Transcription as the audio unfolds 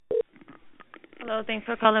Hello, thanks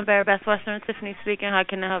for calling Bear Best Western. Tiffany speaking. How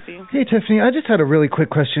can I help you? Hey, Tiffany, I just had a really quick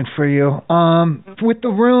question for you. With the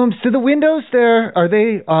rooms, do the windows there, are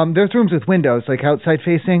they, there's rooms with windows, like outside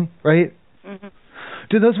facing, right? Mm-hmm.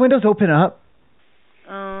 Do those windows open up?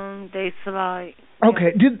 They slide.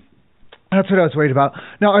 Okay, that's what I was worried about.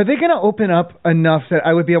 Now, are they going to open up enough that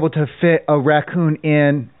I would be able to fit a raccoon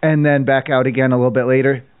in and then back out again a little bit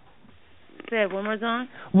later? Say it one more time.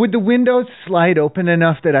 Would the windows slide open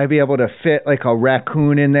enough that I'd be able to fit like a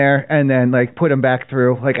raccoon in there and then like put him back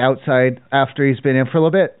through like outside after he's been in for a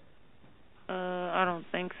little bit? I don't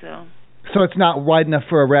think so. So it's not wide enough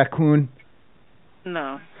for a raccoon?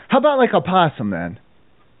 No. How about like a possum then?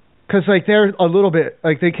 Because like they're a little bit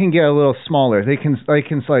like they can get a little smaller. They can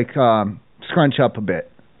scrunch up a bit.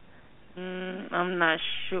 I'm not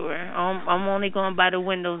sure. I'm only going by the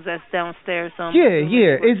windows that's downstairs. So yeah.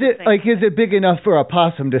 Is it big enough for a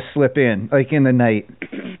possum to slip in like in the night?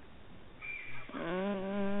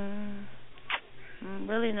 I'm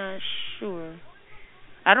really not sure.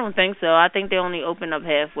 I don't think so. I think they only open up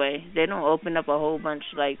halfway. They don't open up a whole bunch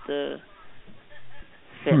like to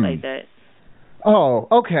fit like that. Oh,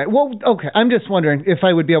 okay. Well, okay. I'm just wondering if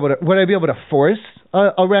I would be able to force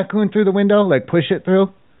a raccoon through the window, like push it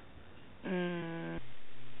through?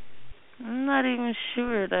 I'm not even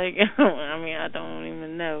sure. Like, I don't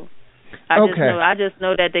even know. I just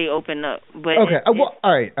know that they open up. But okay. Well,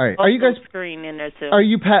 all right. Are you guys screen in there too? Are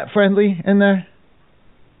you pet friendly in there?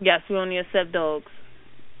 Yes, we only accept dogs.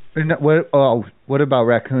 What about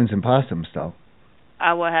raccoons and possums though?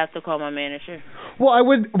 I will have to call my manager. Well,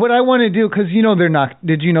 what I want to do, because you know they're not.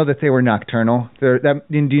 Did you know that they were nocturnal? Do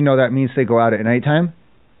you know that means they go out at nighttime?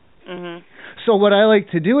 Mhm. So what I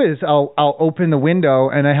like to do is I'll open the window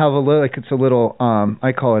and I have it's a little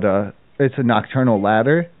I call it it's a nocturnal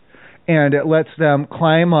ladder, and it lets them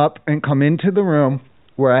climb up and come into the room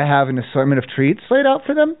where I have an assortment of treats laid out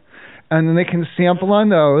for them, and then they can sample on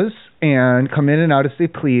those and come in and out as they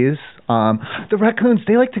please. The raccoons,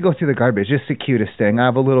 they like to go through the garbage. It's the cutest thing. I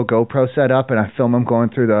have a little GoPro set up, and I film them going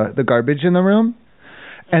through the garbage in the room,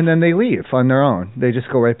 and then they leave on their own. They just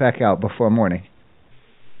go right back out before morning.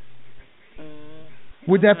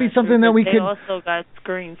 Would that be something that we could? They also got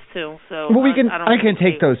screens too, so. Well, I can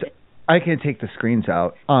take those. I can take the screens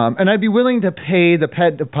out, and I'd be willing to pay the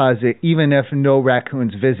pet deposit even if no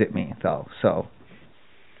raccoons visit me, though. So.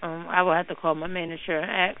 I will have to call my manager and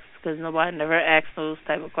ask, because nobody never asked those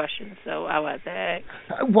type of questions, so I will have to ask.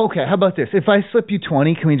 Well, okay, how about this? If I slip you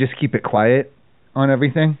 20, can we just keep it quiet on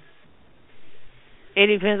everything? It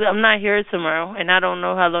depends. I'm not here tomorrow, and I don't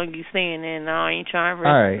know how long you're staying in. I ain't trying to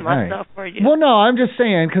risk my stuff for you. Well, no, I'm just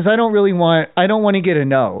saying, because I don't want to get a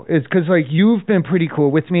no. It's because, like, you've been pretty cool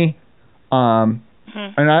with me, and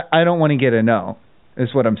I don't want to get a no,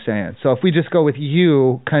 is what I'm saying. So if we just go with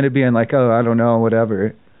you kind of being like, oh, I don't know,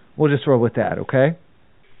 whatever, we'll just roll with that, okay?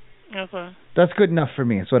 Okay. That's good enough for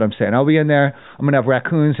me, is what I'm saying. I'll be in there. I'm going to have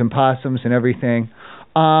raccoons and possums and everything.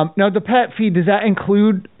 Now, the pet feed, does that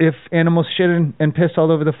include if animals shit and piss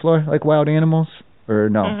all over the floor, like wild animals, or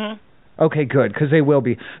no? Mm-hmm. Okay, good, because they will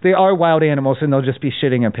be. They are wild animals, and they'll just be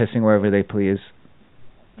shitting and pissing wherever they please.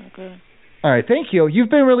 Okay. All right, thank you. You've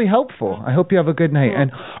been really helpful. I hope you have a good night.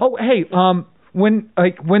 And when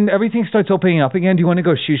everything starts opening up again, do you want to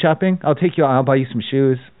go shoe shopping? I'll take you out. I'll buy you some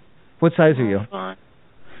shoes. What size are you? Fine.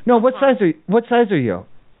 No, what size are you?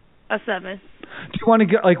 A 7. Do you want to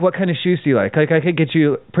get, like, what kind of shoes do you like? Like, I could get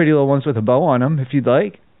you pretty little ones with a bow on them if you'd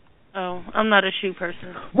like. Oh, I'm not a shoe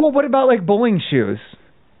person. Well, what about, like, bowling shoes?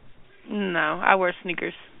 No, I wear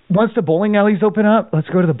sneakers. Once the bowling alleys open up, let's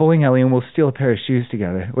go to the bowling alley and we'll steal a pair of shoes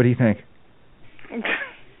together. What do you think?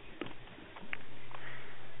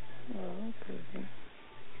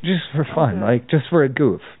 Just for fun, like, just for a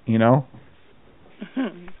goof, you know?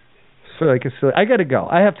 I gotta go.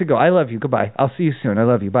 I have to go. I love you. Goodbye. I'll see you soon. I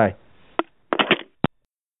love you. Bye.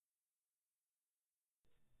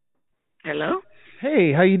 Hello?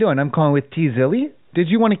 Hey, how you doing? I'm calling with T Zilly. Did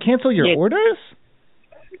you want to cancel your orders?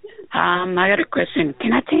 I got a question.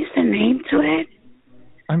 Can I change the name to it?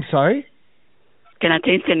 I'm sorry? Can I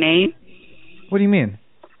change the name? What do you mean?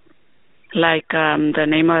 Like, the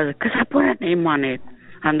name of, because I put a name on it,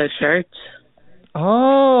 on the shirts.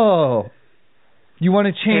 Oh. You want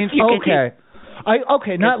to change?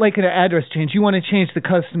 Okay. Not like an address change. You want to change the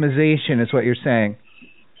customization is what you're saying.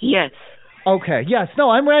 Yes. Okay. Yes.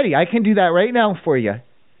 No, I'm ready. I can do that right now for you.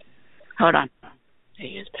 Hold on.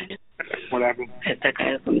 What happened? It's the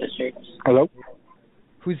guy from the shirts. Hello?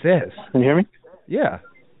 Who's this? Can you hear me? Yeah.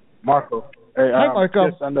 Marco. Hey, hi,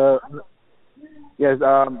 Marco. Yes,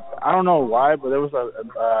 I don't know why, but there was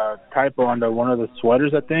a typo under one of the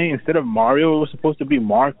sweaters, I think. Instead of Mario, it was supposed to be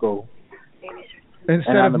Marco.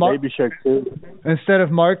 Instead and of on the Baby Shark too. Instead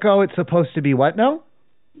of Marco, it's supposed to be what now?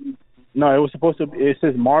 No, it was supposed to. It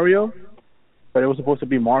says Mario, but it was supposed to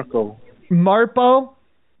be Marco. Marpo?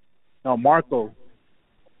 No, Marco.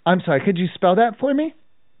 I'm sorry. Could you spell that for me?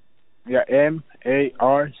 Yeah,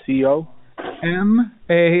 MARCO.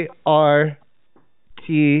 MARTO.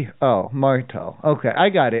 Marto. Okay, I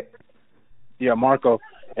got it. Yeah, Marco.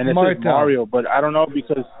 And it says Mario, but I don't know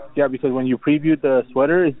because when you previewed the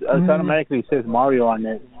sweater, it automatically says Mario on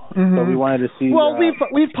it. Mm-hmm. So we wanted to see. Well,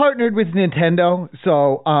 we've partnered with Nintendo,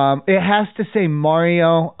 so it has to say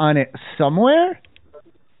Mario on it somewhere.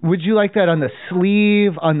 Would you like that on the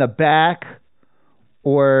sleeve, on the back,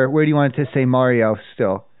 or where do you want it to say Mario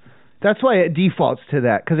still? That's why it defaults to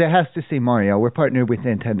that, because it has to say Mario. We're partnered with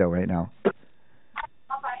Nintendo right now.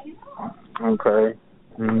 Okay.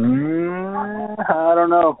 I don't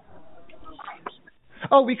know.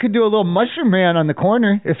 Oh, we could do a little Mushroom Man on the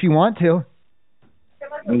corner if you want to.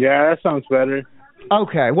 Yeah, that sounds better.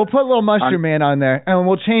 Okay, we'll put a little Mushroom Man on there, and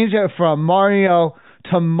we'll change it from Mario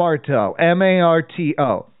to Marto.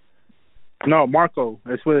 MARTO. No, Marco.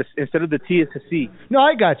 Instead of the T, it's a C. No,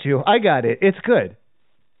 I got you. I got it. It's good.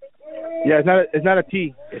 Yeah, it's not a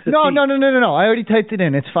T. It's a no, T. No. I already typed it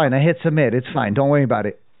in. It's fine. I hit submit. It's fine. Don't worry about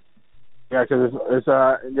it. Yeah, because it's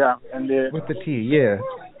and with the T, yeah.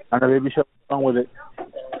 And the Baby Shark along with it.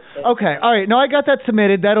 Okay, all right. No, I got that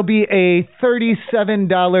submitted. That'll be a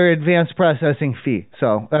 $37 advanced processing fee.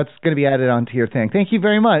 So that's going to be added onto your thing. Thank you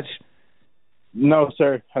very much. No,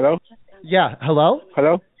 sir. Hello? Yeah. Hello?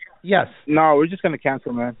 Hello? Yes. No, we're just going to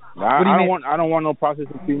cancel, man. I don't want no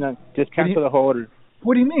processing fee. Just cancel the whole order.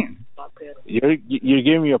 What do you mean? You're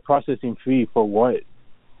giving me a processing fee for what?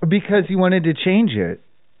 Because you wanted to change it.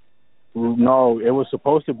 No, it was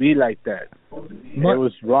supposed to be like that. It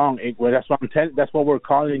was wrong. That's what we're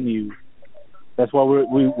calling you. That's why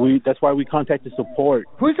that's why we contacted support.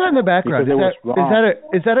 Who's that in the background?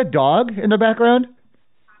 Is that a dog in the background?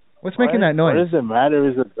 What's making that noise? What does it matter?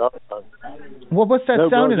 Is a dog? Well, what's that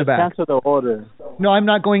sound in the back? Cancel the order. No, I'm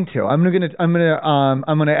not going to. I'm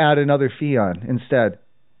gonna add another fee on instead.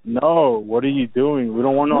 No, what are you doing? We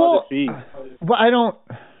don't want no other fee. Well, I don't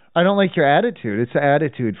like your attitude. It's an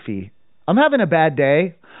attitude fee. I'm having a bad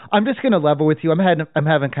day. I'm just gonna level with you. I'm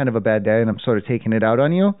having kind of a bad day, and I'm sort of taking it out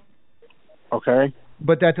on you. Okay.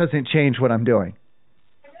 But that doesn't change what I'm doing.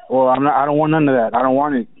 Well, I don't want none of that. I don't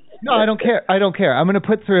want it. No, I don't care. I'm going to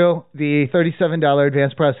put through the $37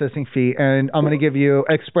 advanced processing fee, and I'm going to give you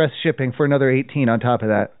express shipping for another $18 on top of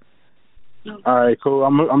that. All right, cool.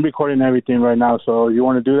 I'm recording everything right now, so you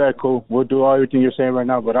want to do that? Cool. We'll do everything you're saying right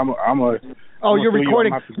now, but Oh, you're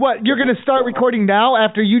recording? What? You're going to start recording now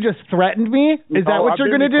after you just threatened me? Is that what you're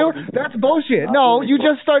going to do? That's bullshit. No, you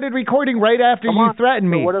just started recording right after you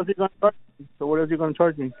threatened me. So what else are you going to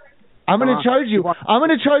charge me? Charge me? I'm going to charge you. I'm going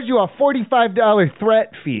to charge you a $45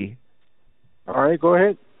 threat fee. All right, go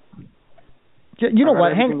ahead. You know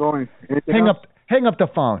what? Hang up the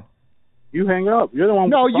phone. You hang up. You're the one.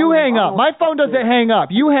 No, you hang up. My phone doesn't hang up.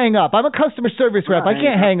 You hang up. I'm a customer service rep. I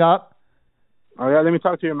can't hang up. Oh yeah, let me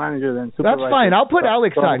talk to your manager then. That's fine. I'll put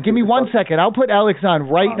Alex on. Give me 1 second. I'll put Alex on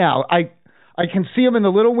right now. I can see him in the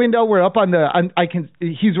little window. We're up on the.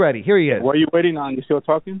 He's ready. Here he is. What are you waiting on? You still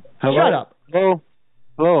talking? Hello? Shut up. Hello.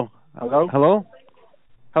 Hello.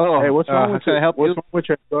 Hey, what's wrong with can I help you? What's wrong with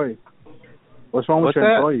your employee? What's wrong with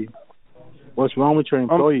your employee? What's wrong with your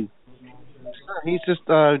employee? He's just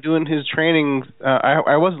doing his training.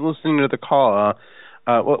 I wasn't listening to the call.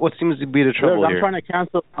 What seems to be the trouble here?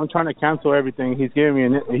 I'm trying to cancel everything. He's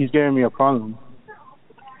giving me a problem.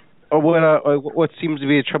 What seems to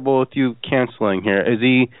be the trouble with you canceling here? Is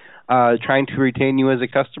he trying to retain you as a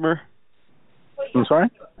customer? I'm sorry?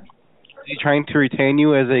 Is he trying to retain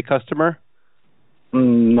you as a customer?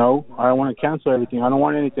 No, I want to cancel everything. I don't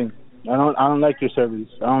want anything. I don't like your service.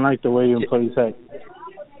 I don't like the way your employees act.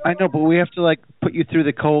 I know, but we have to put you through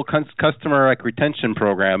the whole customer retention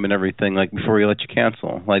program and everything before we let you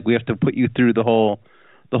cancel. We have to put you through the whole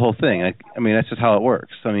thing. I mean, that's just how it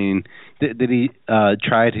works. I mean, did he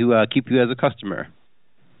try to keep you as a customer?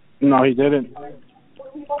 No, he didn't.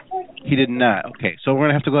 He did not. Okay, so we're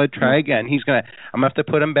gonna have to go ahead and try again. I'm gonna have to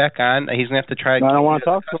put him back on. He's gonna have to try. No, I don't want to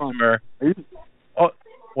talk to him. Oh,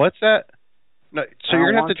 what's that? No, so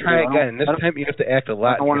you're gonna have to try again. This time you have to act a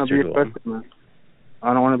lot. I don't want to be a customer.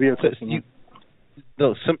 I don't want to be a customer.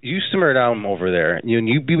 You simmer down over there.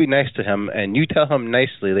 You be nice to him, and you tell him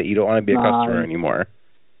nicely that you don't want to be a customer anymore.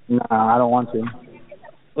 Nah, I don't want to.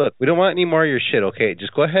 Look, we don't want any more of your shit, okay?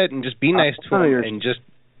 Just go ahead and just be nice to him and just...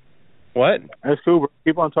 What? That's cool, bro.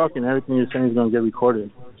 Keep on talking. Everything you're saying is going to get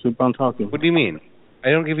recorded. Keep on talking. What do you mean? I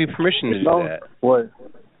don't give you permission to do that. What?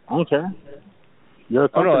 I don't care. You're a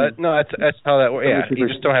company. That's how that works. Yeah, you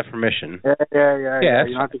just don't have permission. Yeah.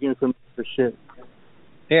 You don't have to give me permission for shit.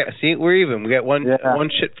 Yeah, see, we're even. We got one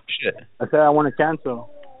shit for shit. I said I want to cancel.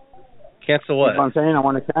 Cancel what? That's what I'm saying. I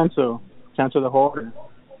want to cancel. Cancel the whole order.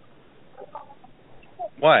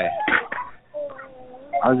 Why?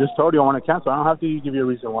 I just told you I want to cancel. I don't have to give you a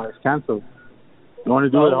reason why it's canceled. You want to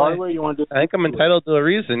do it the hard way? You want to do? I think I'm entitled to a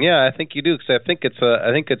reason. Yeah, I think you do, because I think it's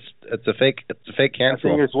a fake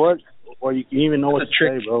cancel. I think it's what? Well, you can even know what to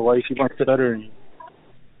say, bro. Why you keep on stuttering?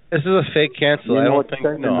 This is a fake cancel. I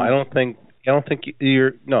don't think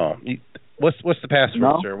you're. No. What's the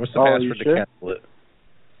password, sir? What's the password to cancel it?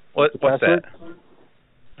 What's that?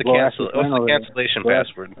 The cancel. What's the cancellation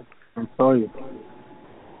password? I'm sorry.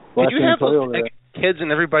 Did you have kids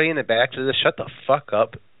and everybody in the back to just shut the fuck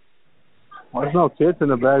up? Well, there's no kids in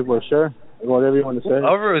the back, but sure. Whatever you want to say.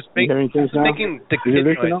 Whoever was making the kid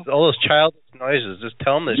noises, all those childish noises, just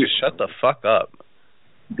tell them to just shut the fuck up.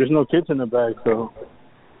 There's no kids in the back, so.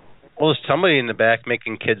 Well, there's somebody in the back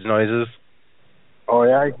making kids noises. Oh,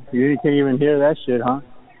 yeah? You can't even hear that shit, huh?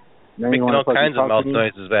 Making all kinds of mouth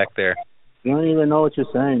noises back there. You don't even know what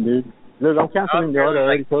you're saying, dude. Look, I'm canceling the order. I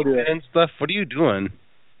already told you that. And stuff. What are you doing?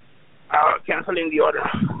 Canceling the order.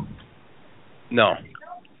 No.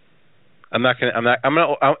 In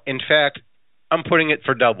fact, I'm putting it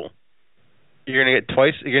for double. You're going to get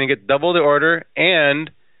twice. You're going to get double the order and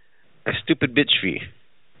a stupid bitch fee.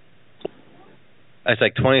 That's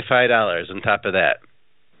like $25 on top of that,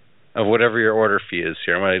 of whatever your order fee is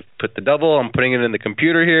here. I'm going to put the double. I'm putting it in the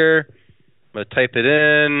computer here. I'm going to type it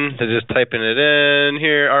in. They're just typing it in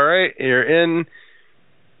here. All right, you're in.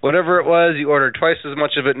 Whatever it was, you ordered twice as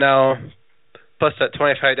much of it now, plus that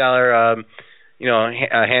 $25,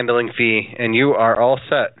 handling fee, and you are all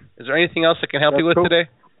set. Is there anything else I can help you with today?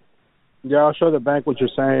 Yeah, I'll show the bank what you're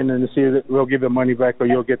saying and see if we'll give the money back or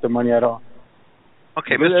you'll get the money at all.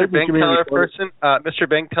 Okay, Mr. Bank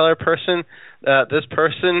Teller person, this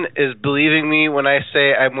person is believing me when I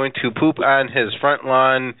say I'm going to poop on his front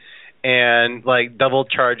lawn and double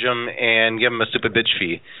charge him and give him a stupid bitch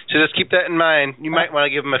fee. So just keep that in mind. You might want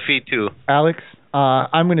to give him a fee too. Alex,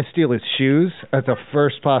 I'm going to steal his shoes at the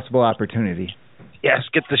first possible opportunity. Yes,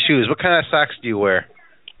 get the shoes. What kind of socks do you wear?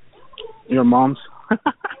 Your mom's.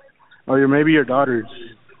 Or maybe your daughter's.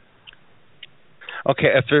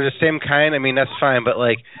 Okay, if they're the same kind, that's fine. But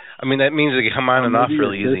that means they can come on and off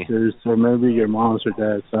really easy. Or maybe your mom's or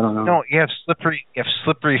dad's. I don't know. No, you have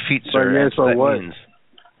slippery feet, sir. Yes, that's what what? Means.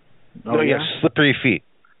 No, you have slippery feet.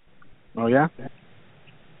 Oh yeah.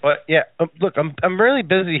 But yeah, look, I'm really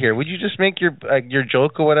busy here. Would you just make your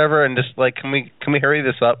joke or whatever, and just can we hurry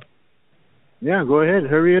this up? Yeah, go ahead,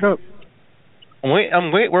 hurry it up.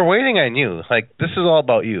 We're waiting on you. This is all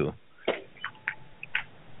about you.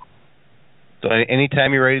 So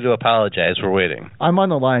anytime you're ready to apologize, we're waiting. I'm on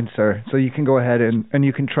the line, sir, so you can go ahead and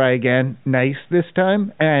you can try again, nice this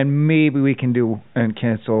time, and maybe we can do and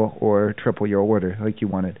cancel or triple your order like you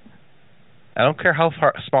wanted. I don't care how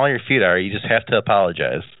small your feet are. You just have to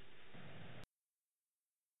apologize.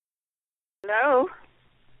 Hello.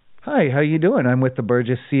 Hi, how you doing? I'm with the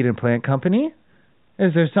Burgess Seed and Plant Company.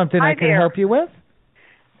 Is there something I can help you with?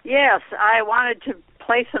 Yes, I wanted to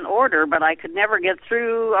place an order, but I could never get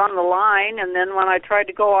through on the line, and then when I tried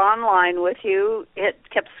to go online with you, it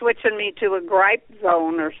kept switching me to a gripe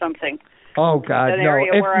zone or something. Oh, God, an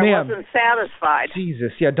area where I wasn't satisfied.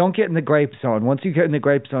 Jesus, yeah, don't get in the gripe zone. Once you get in the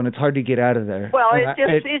gripe zone, it's hard to get out of there. Well,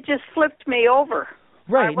 it just flipped me over.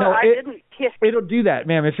 Right, it'll do that,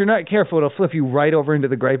 ma'am. If you're not careful, it'll flip you right over into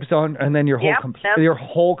the gripe zone, and then your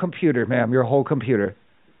whole computer, ma'am, your whole computer.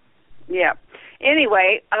 Yeah.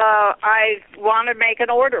 Anyway, I want to make an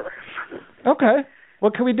order. Okay.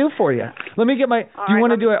 What can we do for you? Let me get my. Do you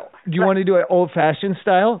want to do it old-fashioned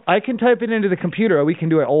style? I can type it into the computer, or we can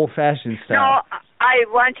do it old-fashioned style. No, I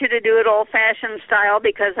want you to do it old-fashioned style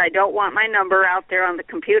because I don't want my number out there on the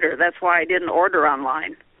computer. That's why I didn't order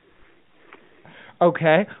online.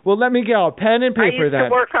 Okay. Well, let me get a pen and paper then.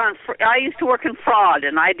 I used to work in fraud,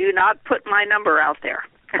 and I do not put my number out there.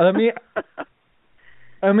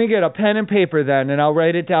 Let me get a pen and paper then, and I'll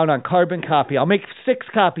write it down on carbon copy. I'll make 6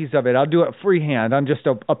 copies of it. I'll do it freehand on just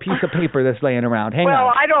a piece of paper that's laying around. Hang on.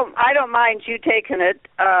 Well, I don't mind you taking it.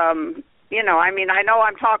 I know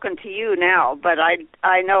I'm talking to you now, but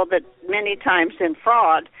I know that many times in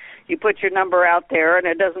fraud, you put your number out there and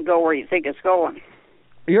it doesn't go where you think it's going.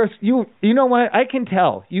 You know what? I can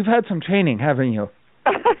tell. You've had some training, haven't you?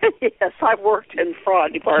 Yes, I've worked in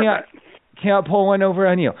fraud department. Can't pull one over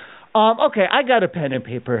on you. Okay, I got a pen and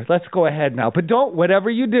paper. Let's go ahead now. But whatever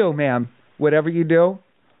you do, ma'am, whatever you do,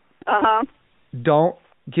 don't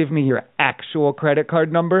give me your actual credit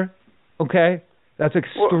card number, okay? That's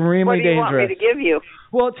extremely what do you dangerous. want me to give you?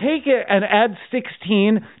 Well, take it and add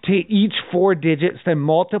 16 to each 4 digits, then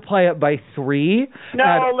multiply it by 3.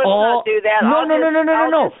 No, let's not do that.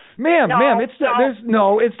 No. Ma'am, it's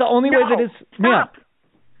the only way that it's... Ma'am.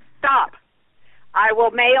 Stop. I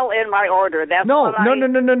will mail in my order. That's No, I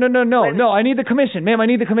need the commission. Ma'am, I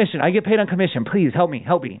need the commission. I get paid on commission. Please, help me.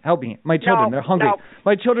 My children, they're hungry.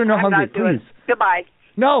 My children are hungry, please. Goodbye.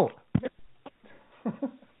 No.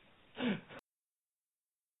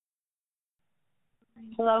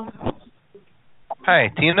 Hello. Hi,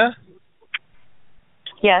 Tina?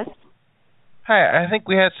 Yes. Hi, I think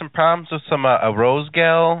we had some problems with some a Rose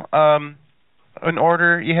Gal an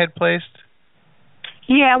order you had placed.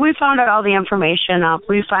 Yeah, we found out all the information.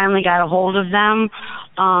 We finally got a hold of them.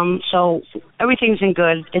 So everything's in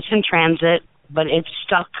good. It's in transit, but it's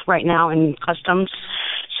stuck right now in customs.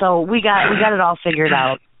 So we got it all figured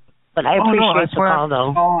out. But I appreciate the call,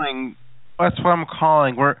 though. That's why I'm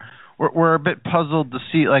calling. We're a bit puzzled to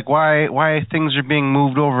see like why things are being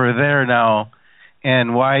moved over there now,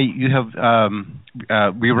 and why you have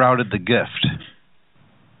rerouted the gift.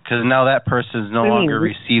 Because now that person is no longer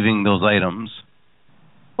receiving those items.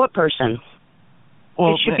 What person?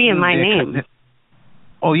 Well, it should be in my name.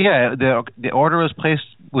 Oh yeah, the order was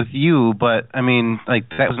placed with you, but I mean, like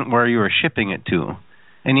that wasn't where you were shipping it to,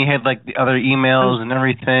 and you had like the other emails and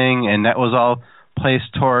everything, and that was all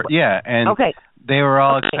placed toward and they were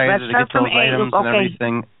all excited to get those items and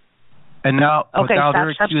everything, and now they're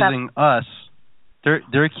accusing us.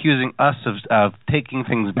 They're accusing us of taking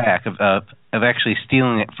things back, of actually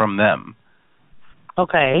stealing it from them.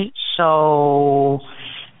 Okay, so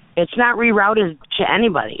it's not rerouted to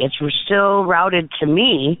anybody. It's still routed to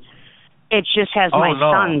me. It just has my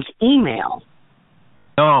son's email.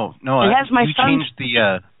 No. It has my son's...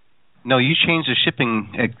 you changed the shipping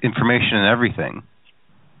information and everything.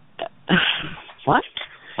 What?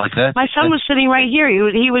 Like that? My son was sitting right here.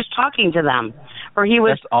 He was talking to them, or he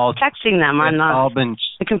was texting them on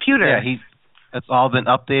the computer. Yeah, it's all been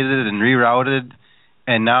updated and rerouted,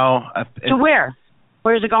 and now to where?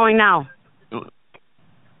 Where is it going now?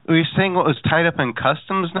 Were you saying what was tied up in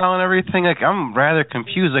customs now and everything? Like, I'm rather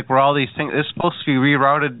confused. Like, where all these things it's supposed to be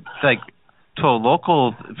rerouted, like, to a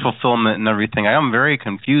local fulfillment and everything. I'm very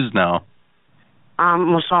confused now.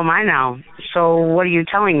 Well, so am I now. So what are you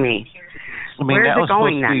telling me? I mean, where that is was it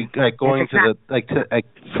going supposed to be like going to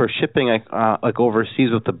for shipping like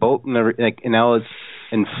overseas with the boat and everything. And now it's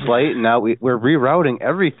in flight, and now we're rerouting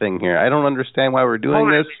everything here. I don't understand why we're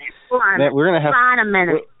doing this. Hold on. We're gonna have. Hold on a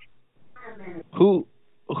minute.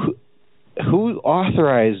 Who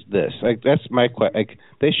authorized this? Like, that's my question. Like,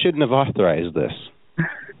 they shouldn't have authorized this.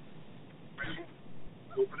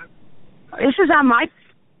 This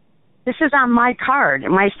is on my card.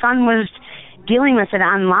 My son was dealing with it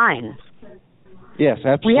online. Yes,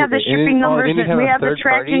 absolutely. We have the shipping numbers. We have the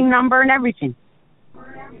tracking number and everything.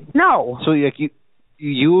 No. So like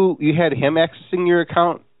you had him accessing your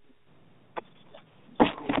account?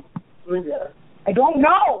 I don't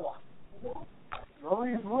know. Hello?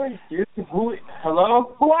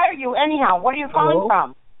 Who are you anyhow? Where are you calling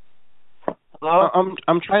from? Hello?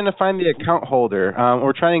 I'm trying to find the account holder.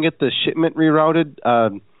 We're trying to get the shipment rerouted.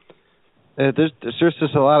 There's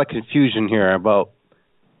just a lot of confusion here about.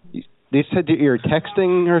 They said that you're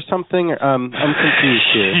texting or something. I'm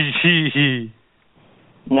confused here.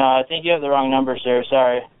 No, I think you have the wrong number, sir.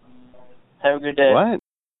 Sorry. Have a good day. What?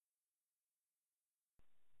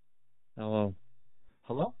 Hello.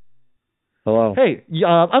 Hey,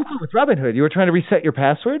 I'm calling with Robinhood. You were trying to reset your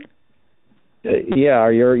password? Yeah,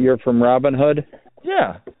 you're from Robinhood?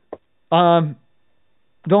 Yeah.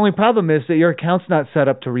 The only problem is that your account's not set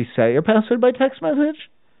up to reset your password by text message.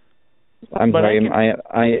 I'm sorry.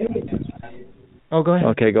 Oh, go ahead.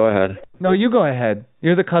 Okay, go ahead. No, you go ahead.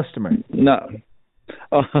 You're the customer. No.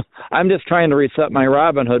 I'm just trying to reset my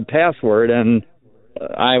Robinhood password, and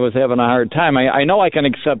I was having a hard time. I know I can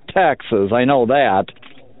accept taxes. I know that.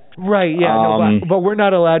 Right, yeah, but we're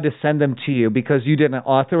not allowed to send them to you because you didn't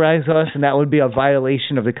authorize us, and that would be a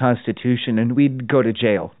violation of the Constitution, and we'd go to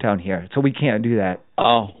jail down here. So we can't do that.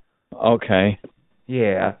 Oh, okay.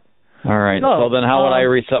 Yeah. All right. So then how would I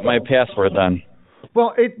reset my password then?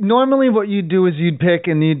 Well, normally what you'd do is you'd pick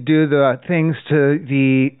and you'd do the things to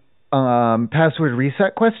the password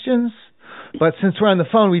reset questions. But since we're on the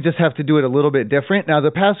phone, we just have to do it a little bit different. Now,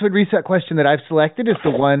 the password reset question that I've selected is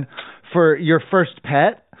the one for your first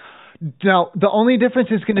pet. Now, the only difference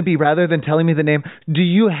is going to be, rather than telling me the name, do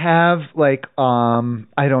you have, like,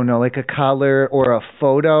 I don't know, like a collar or a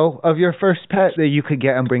photo of your first pet that you could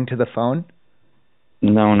get and bring to the phone?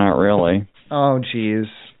 No, not really. Oh, geez.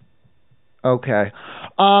 Okay.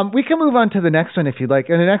 We can move on to the next one if you'd like.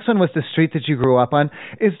 And the next one was the street that you grew up on.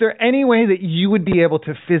 Is there any way that you would be able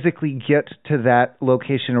to physically get to that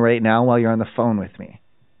location right now while you're on the phone with me?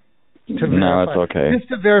 No, it's okay. Just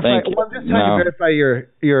to verify. Well, I'm just trying to verify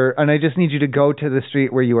your, and I just need you to go to the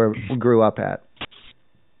street where you grew up at.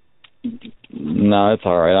 No, it's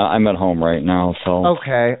all right. I'm at home right now, so.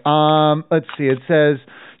 Okay. Let's see. It says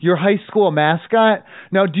your high school mascot.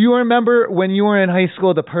 Now, do you remember when you were in high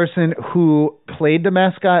school, the person who played the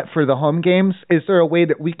mascot for the home games? Is there a way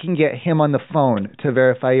that we can get him on the phone to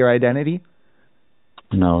verify your identity?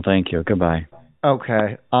 No, thank you. Goodbye.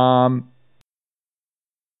 Okay.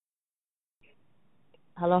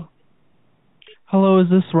 Hello. Hello, is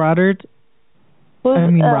this Robert?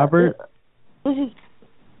 Robert.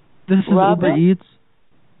 This is Robert? Uber Eats.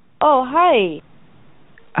 Oh, hi.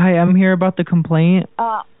 Hi, I'm here about the complaint.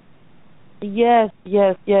 Yes,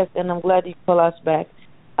 and I'm glad you called us back.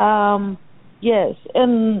 Yes,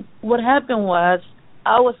 and what happened was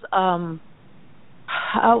I wasn't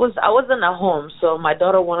at home, so my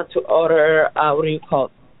daughter wanted to order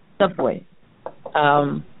Subway.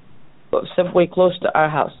 Subway close to our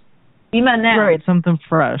house. Right, something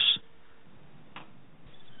fresh.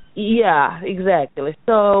 Yeah, exactly.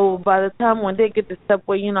 So by the time when they get the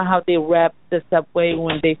Subway, you know how they wrap the Subway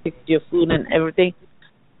when they fix your food and everything.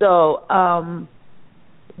 So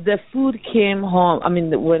the food came home. I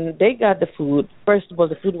mean, when they got the food, first of all,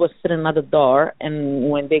 the food was sitting at the door, and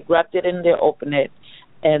when they grabbed it in, they opened it,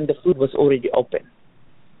 and the food was already open.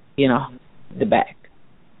 You know, the bag.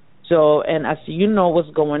 So, and as you know what's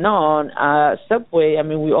going on, Subway, I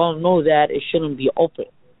mean, we all know that it shouldn't be open.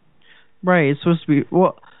 Right, it's supposed to be,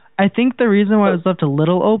 well, I think the reason why it's left a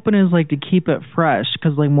little open is, like, to keep it fresh,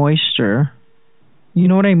 because, like, moisture. You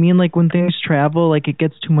know what I mean? Like, when things travel, like, it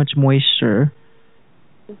gets too much moisture.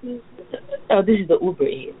 Oh, this is the Uber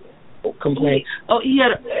Eats complaint. Oh,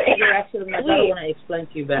 you're actually, I want to explain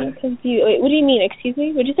to you better. I'm confused. Wait, what do you mean? Excuse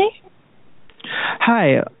me? What did you say?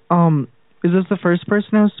 Hi, is this the first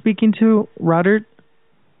person I was speaking to, Robert?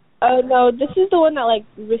 No, this is the one that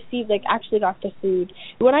actually got the food.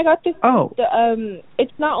 When I got the food,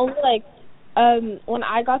 it's not only when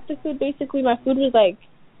I got the food, basically my food was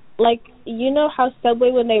like you know how Subway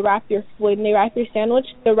when they wrap your sandwich,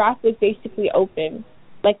 the wrap was basically open.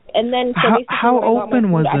 And then so basically how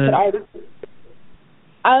open was it?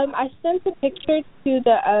 I sent a picture to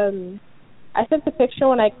the I sent the picture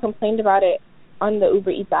when I complained about it on the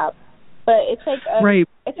Uber Eats app. But it's right.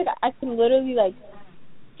 It's like I can literally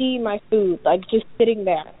see my food just sitting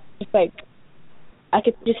there. It's I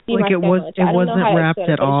could just see my sandwich. It wasn't wrapped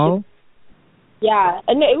at all? Yeah.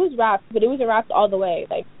 And it was wrapped, but it wasn't wrapped all the way.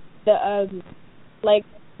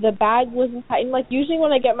 The bag wasn't tightened. Usually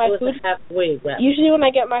when I get my food when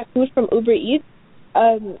I get my food from Uber Eats,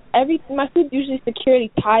 my food's usually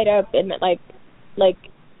securely tied up and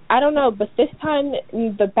I don't know, but this time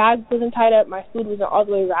the bag wasn't tied up, my food wasn't all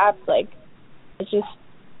the way wrapped, it's just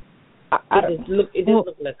it doesn't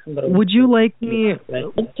look like somebody. Would you like me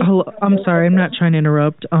hello, I'm sorry, I'm not trying to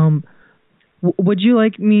interrupt. Would you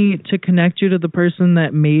like me to connect you to the person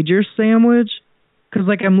that made your sandwich? Because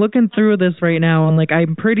I'm looking through this right now and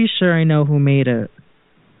I'm pretty sure I know who made it.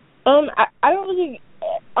 I don't really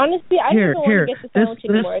honestly I don't want to get the sandwich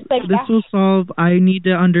anymore. This will solve. I need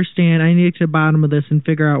to understand. I need to get to the bottom of this and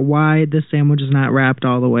figure out why this sandwich is not wrapped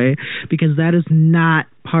all the way, because that is not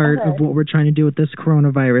part of what we're trying to do with this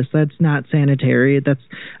coronavirus. That's not sanitary.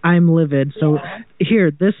 I'm livid. So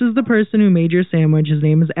here, this is the person who made your sandwich. His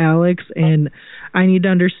name is Alex, and I need to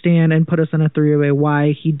understand and put us on a three-way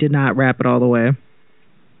why he did not wrap it all the way.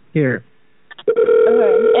 Here. Okay,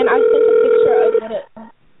 and I sent a picture of it.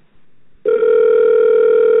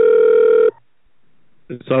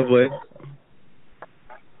 Subway.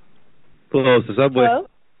 Hello, it's the Subway.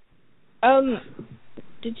 Hello?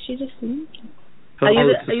 Did she just leave? Hello,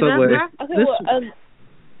 it's the Subway. Okay,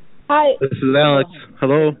 hi. This is Alex.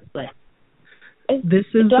 Hello. This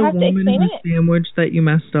is the woman whose sandwich that you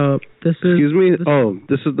messed up. Excuse me?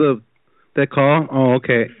 This is that call? Oh,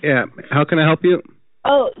 okay. Yeah. How can I help you?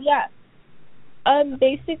 Oh, yeah.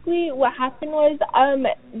 Basically what happened was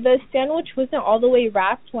the sandwich wasn't all the way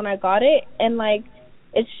wrapped when I got it, and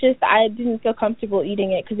it's just I didn't feel comfortable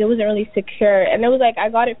eating it because it wasn't really secure, and it was I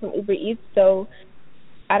got it from Uber Eats, so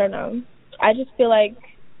I don't know. I just feel it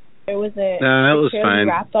wasn't securely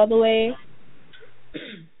wrapped all the way.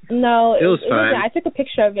 No, it was fine. I took a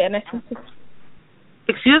picture of it and I sent it.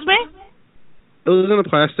 Excuse me? It was in a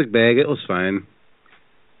plastic bag. It was fine.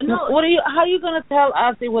 No, how are you gonna tell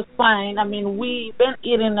us it was fine? I mean, we've been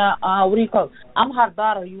eating what do you call it? I'm her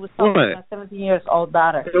daughter. You was talking to my 17 years old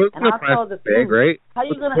daughter. It was and in a I told plastic the bag, truth. right? How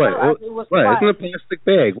you gonna What? tell us it was What? fine? It's in a plastic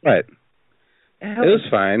bag. What? Alex, it was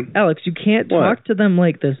fine. Alex, you can't What? talk to them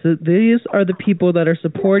like this. These are the people that are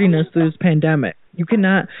supporting us through this pandemic. You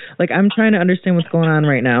cannot, I'm trying to understand what's going on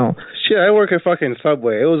right now. Shit, I work at fucking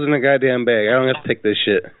Subway. It was in a goddamn bag. I don't have to take this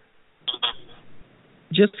shit.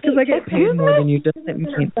 Just because I get paid more than you doesn't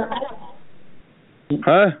mean...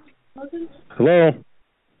 Huh? Hello?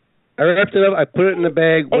 I wrapped it up. I put it in the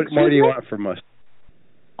bag. What more do you want from us?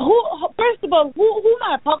 First of all, who am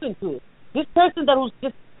I talking to? This person that was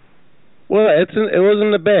just... Well, it was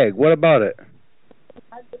in the bag. What about it?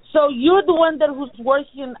 So you're the one that was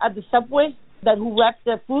working at the Subway who wrapped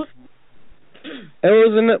their food? It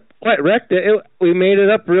was in the... What, wrecked it? We made it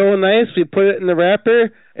up real nice. We put it in the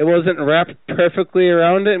wrapper. It wasn't wrapped perfectly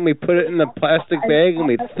around it, and we put it in the plastic bag, and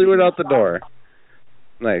we threw it out the door.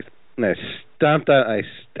 Nice. And I stomped on it.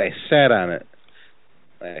 I sat on it.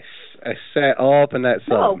 I sat all up in that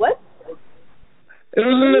sun. No, what? It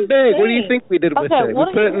was in the bag. What do you think we did with it? We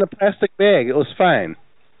put it in the plastic bag. It was fine.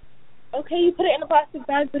 Okay, you put it in a plastic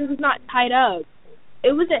bag, but it was not tied up.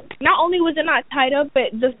 It wasn't. Not only was it not tied up, but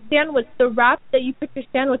the sandwich, the wrap that you put your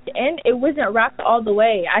sandwich in, it wasn't wrapped all the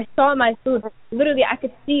way. I saw my food. Literally, I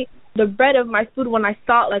could see the bread of my food when I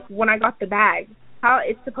saw it, when I got the bag. How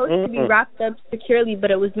it's supposed to be wrapped up securely, but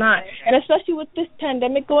it was not. And especially with this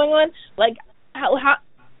pandemic going on, how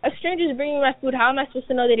a stranger's bringing my food, how am I supposed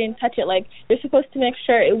to know they didn't touch it? You're supposed to make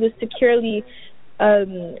sure it was securely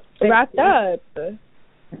wrapped up.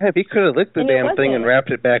 Yeah, if he could have licked the damn thing and wrapped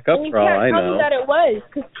it back up, for all I know. You can't tell me that it was,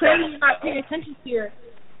 because clearly you're not paying attention to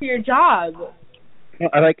your job.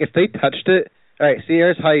 If they touched it, all right, see,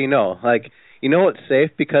 here's how you know. You know it's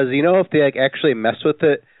safe, because you know if they, actually mess with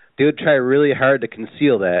it, they would try really hard to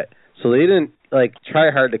conceal that. So they didn't,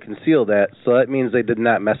 try hard to conceal that, so that means they did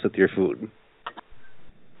not mess with your food.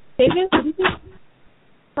 David?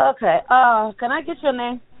 Okay, can I get your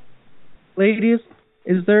name? Ladies,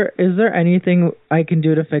 is there anything I can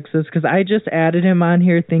do to fix this? Because I just added him on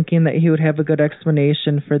here thinking that he would have a good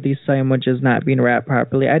explanation for these sandwiches not being wrapped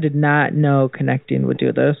properly. I did not know connecting would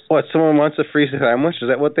do this. What, someone wants a free sandwich? Is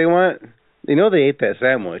that what they want? You know they ate that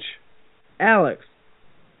sandwich. Alex,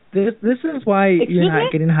 this is why you're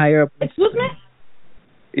not getting higher up. Excuse me?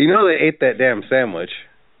 You know they ate that damn sandwich.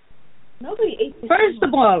 Nobody ate the sandwich. First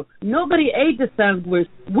of all, nobody ate the sandwich.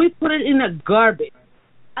 We put it in the garbage.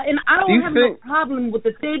 And I don't have no problem with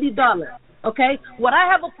the $30, okay? What I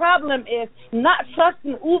have a problem is not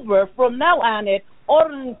trusting Uber from now on it,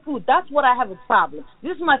 ordering food. That's what I have a problem.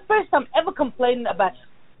 This is my first time ever complaining about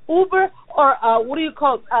Uber or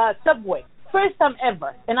Subway. First time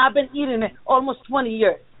ever. And I've been eating it almost 20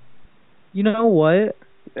 years. You know what?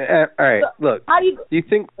 All right, look. Do you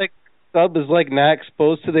think, Sub is, not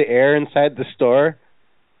exposed to the air inside the store?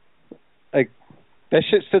 That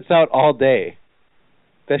shit sits out all day.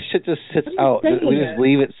 That shit just sits out. We just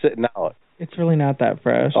leave it sitting out. It's really not that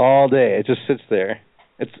fresh. All day. It just sits there.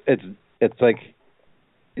 It's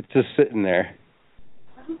just sitting there.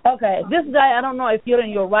 Okay, this guy, I don't know if you're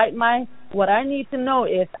in your right mind. What I need to know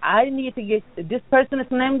is I need to get this person's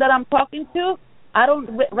name that I'm talking to.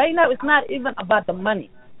 Right now it's not even about the money.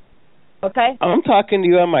 Okay? I'm talking to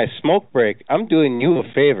you on my smoke break. I'm doing you a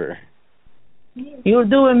favor. You're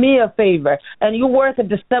doing me a favor. And you work at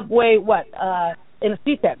the Subway, in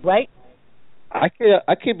CTEC, right? I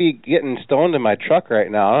could be getting stoned in my truck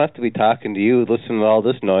right now. I don't have to be talking to you, listening to all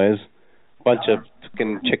this noise. Bunch of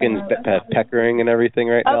fucking chickens peckering and everything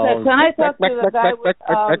right now. Okay, can I talk to the guy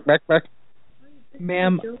with...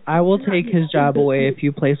 Ma'am, I will take his job away if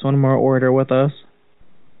you place one more order with us.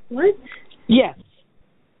 What? Yes.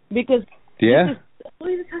 Because... Yeah? Why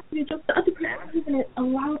does it have to be a job? The other person isn't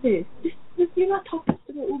allow this. You're not talking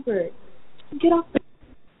to the Uber. Get off the...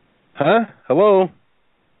 Huh? Hello?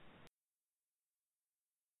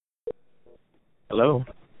 Hello?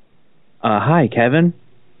 Hi, Kevin?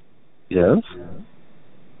 Yes?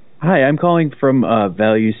 Hi, I'm calling from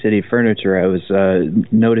Value City Furniture. I was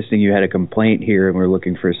noticing you had a complaint here, and we're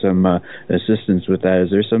looking for some assistance with that.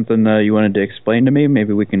 Is there something you wanted to explain to me?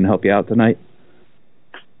 Maybe we can help you out tonight?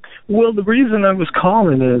 Well, the reason I was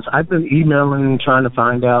calling is I've been emailing trying to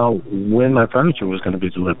find out when my furniture was going to be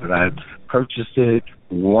delivered. I purchased it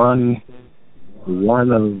one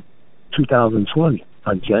of 2020,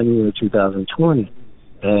 on January 2020.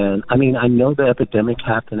 And, I know the epidemic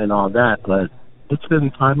happened and all that, but it's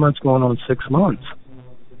been 5 months going on 6 months.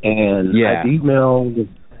 And I've emailed,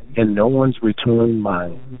 and no one's returning my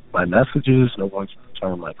messages, no one's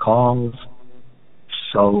returning my calls.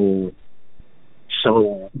 So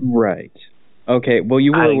So right. Okay. Well,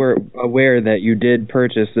 you were aware that you did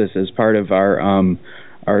purchase this as part of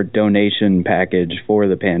our donation package for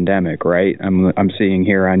the pandemic, right? I'm seeing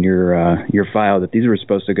here on your file that these were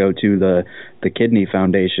supposed to go to the Kidney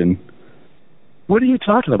Foundation. What are you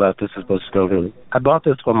talking about? This is supposed to go to? I bought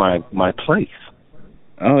this for my place.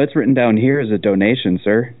 Oh, it's written down here as a donation,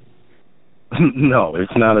 sir. No,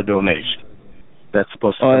 it's not a donation. That's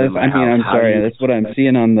supposed to be my house. I'm sorry. That's what I'm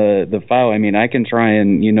seeing on the file. I mean, I can try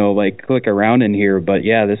and, like, click around in here, but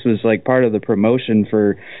yeah, this was like part of the promotion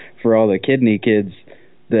for all the kidney kids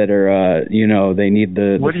that are, they need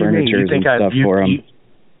the furniture and stuff for them.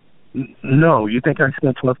 No, you think I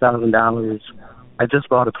spent $12,000? I just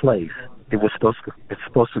bought a place. It's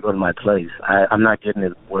supposed to go to my place. I'm not getting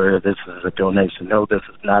it where this is a donation. No, this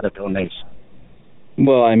is not a donation.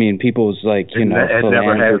 Well, I mean, people's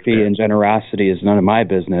philanthropy and generosity is none of my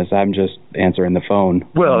business. I'm just answering the phone.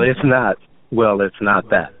 Well, it's not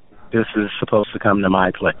that. This is supposed to come to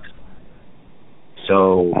my place.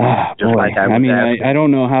 So, like I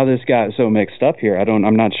don't know how this got so mixed up here.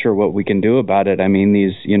 I'm not sure what we can do about it. I mean,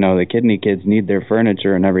 these, the kidney kids need their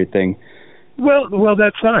furniture and everything. Well,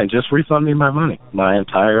 that's fine. Just refund me my money, my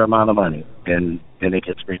entire amount of money, and it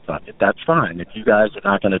gets refunded. That's fine. If you guys are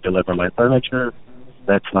not going to deliver my furniture,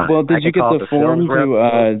 that's fine. Well, did you get the form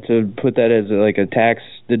to put that as a tax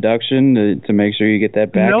deduction to make sure you get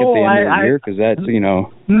that back at the end of the year? Because that's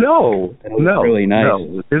no, really nice.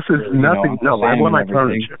 No, this is nothing. No, I want my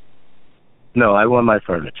furniture. No, I want my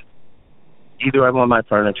furniture. Either I want my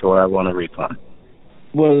furniture or I want a refund.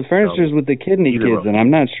 Well, the furniture's with the kidney kids, and I'm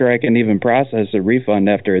not sure I can even process a refund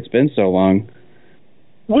after it's been so long.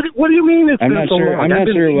 What do you mean it's been so long? I'm not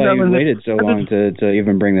sure why you waited so long to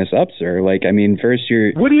even bring this up, sir. First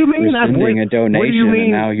you're what do you mean rescinding a donation,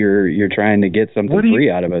 and now you're trying to get something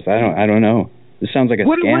free out of us. I don't know. This sounds like a scam.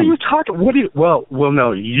 What are you talking? Well,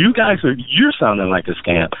 no. You're sounding like a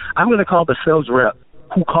scam. I'm going to call the sales rep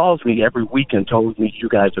who calls me every week and told me you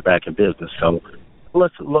guys are back in business. So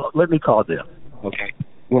let me call them. Okay.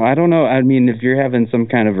 Well, I don't know. I mean, if you're having some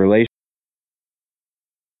kind of relation.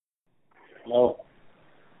 Hello.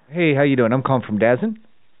 Hey, how you doing? I'm calling from Dazen.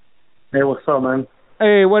 Hey, what's up, man?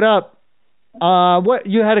 Hey, what up? What?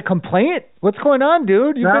 You had a complaint? What's going on,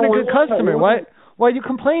 dude? You've been a good customer. Why are you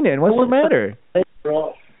complaining? What's the matter? Hey,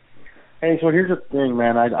 bro. Hey, so here's the thing,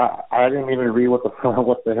 man. I didn't even read what the hell it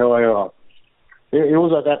was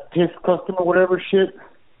that pissed customer, whatever shit.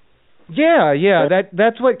 Yeah.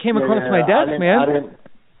 That's what came across my desk, man.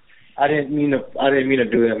 I didn't mean to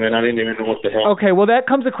do that, man. I didn't even know what the hell. Okay, well, that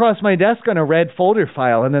comes across my desk on a red folder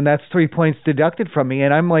file, and then that's 3 points deducted from me,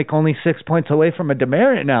 and I'm only 6 points away from a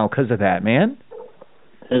demerit now because of that, man.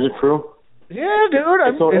 Is it true? Yeah, dude.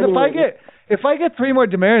 If I get 3 more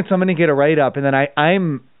demerits, I'm gonna get a write-up, and then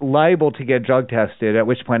I'm liable to get drug tested. At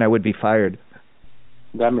which point I would be fired.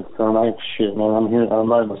 That makes sense. Shit, man. I'm here. I'm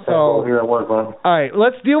not here at work, man. All right,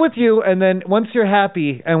 let's deal with you, and then once you're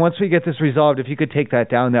happy, and once we get this resolved, if you could take that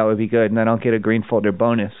down, that would be good, and then I'll get a green folder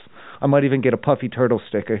bonus. I might even get a puffy turtle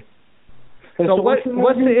sticker. Hey, so what's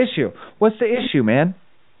the issue? What's the issue, man?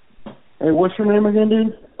 Hey, what's your name again,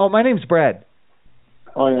 dude? Oh, my name's Brad.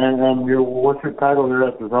 Oh, and what's your title there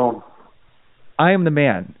at the zone? I am the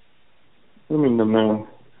man. What do you mean the man?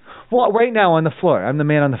 Well, right now on the floor. I'm the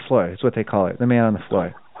man on the floor. It's what they call it. The man on the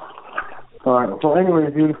floor. All right. So anyway,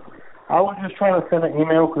 dude, I was just trying to send an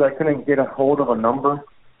email because I couldn't get a hold of a number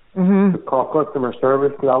to call customer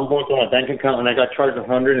service because I was going through my bank account and I got charged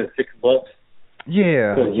 $106.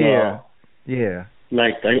 Yeah.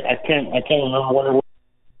 Like I can't remember what it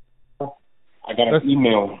was. I got an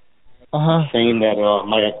email saying that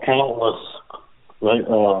my account was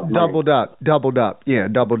doubled up. Yeah,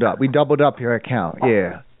 doubled up. We doubled up your account.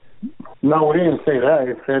 Yeah. No, we didn't say that.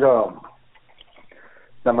 It said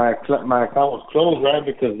that my account was closed, right?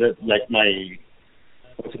 Because my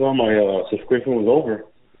subscription was over.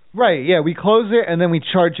 Right. Yeah, we close it and then we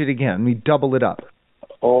charge it again. We double it up.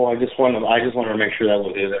 Oh, I just wanted to make sure that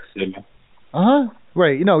was it. That's it.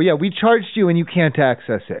 Right. Yeah, we charged you and you can't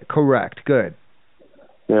access it. Correct. Good.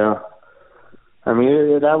 Yeah. I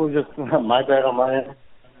mean, that was just my bad on my end.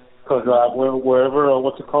 Because wherever,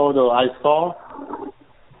 I saw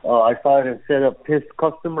it and said a pissed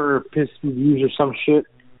customer or pissed reviews or some shit.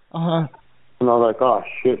 And I was like, oh,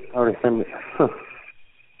 shit, I already sent it.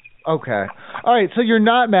 Okay. All right, so you're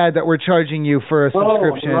not mad that we're charging you for a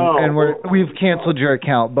subscription and we've canceled your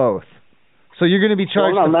account both. So you're going to be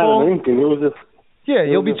charged the full... I'm not mad at anything. It was just... Yeah,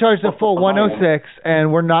 you'll be charged the full 106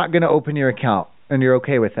 and we're not going to open your account. And you're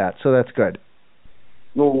okay with that, so that's good.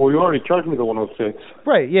 No, well, you already charged me the 106.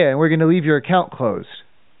 Right, yeah, and we're going to leave your account closed.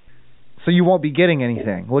 So you won't be getting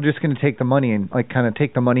anything. We're just going to take the money and like kind of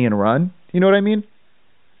take the money and run. You know what I mean?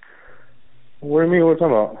 What do you mean? What are you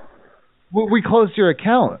talking about? We closed your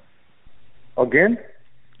account. Again?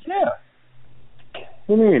 Yeah.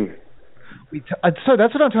 What do you mean? So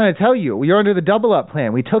that's what I'm trying to tell you. You're under the double up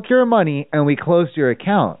plan. We took your money and we closed your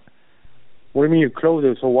account. What do you mean you closed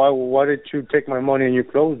it? So why did you take my money and you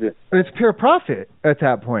closed it? It's pure profit at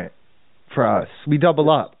that point for us. We double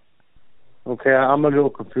up. Okay, I'm a little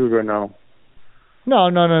confused right now. No.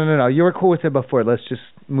 You were cool with it before. Let's just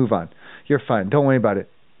move on. You're fine. Don't worry about it.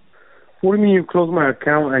 What do you mean you closed my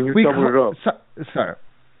account and you doubled it up? Sorry.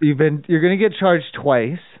 You're going to get charged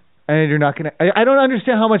twice, and you're not going to... I don't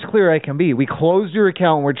understand how much clearer I can be. We closed your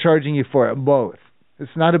account and we're charging you for it, both.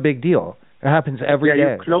 It's not a big deal. It happens every day.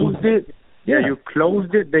 Yeah, you closed it. Yeah, you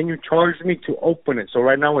closed it, then you charged me to open it. So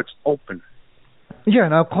right now it's open. Yeah,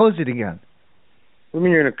 and I'll close it again. What do you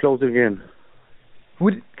mean you're going to close it again?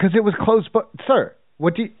 Because it was closed, but... Sir,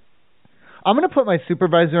 what do you... I'm going to put my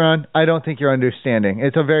supervisor on. I don't think you're understanding.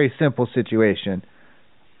 It's a very simple situation.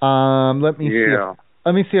 Let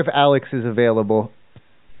me see if Alex is available.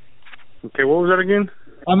 Okay, what was that again?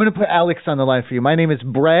 I'm going to put Alex on the line for you. My name is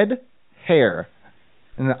Bread Hare.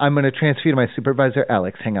 And I'm going to transfer you to my supervisor,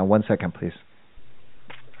 Alex. Hang on 1 second, please.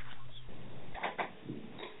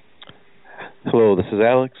 Hello, this is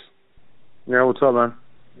Alex. Yeah, what's up, man?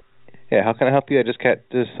 Yeah, how can I help you? I just got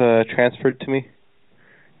this transferred to me.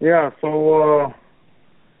 Yeah, so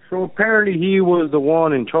apparently he was the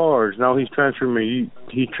one in charge. Now he's transferring me.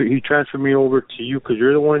 He transferred me over to you because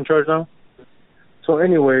you're the one in charge now. So,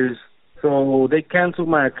 anyways, so they canceled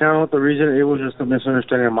my account. The reason it was just a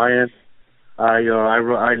misunderstanding on my end. I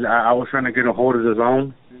was trying to get a hold of the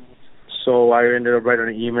zone, so I ended up writing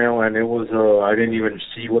an email, and it was I didn't even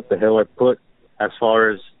see what the hell I put as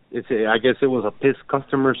far as I guess it was a pissed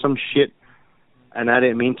customer or some shit, and I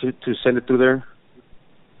didn't mean to send it through there.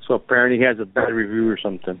 So apparently he has a bad review or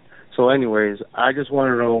something. So anyways, I just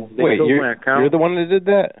want to know. Wait, you're the one that did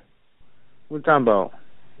that? What are you talking about?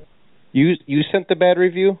 You sent the bad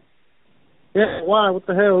review? Yeah, why? What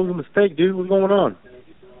the hell? It was a mistake, dude. What's going on?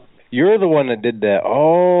 You're the one that did that.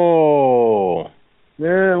 Oh.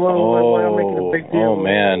 Yeah, well, why am I making a big deal? Oh,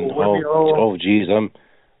 man. Oh, geez.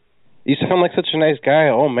 You sound like such a nice guy.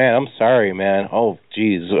 Oh, man, I'm sorry, man. Oh,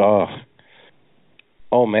 geez.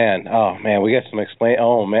 Oh, man. Oh, man, we got some explain.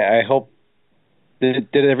 Oh, man, I hope...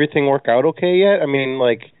 Did everything work out okay yet? I mean,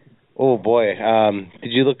 like, oh, boy.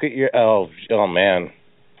 Did you look at your... Oh, man.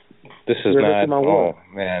 This is not... Oh,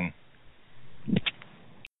 man.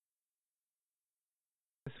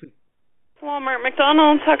 Walmart,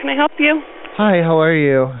 McDonald's, how can I help you? Hi, how are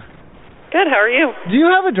you? Good, how are you? Do you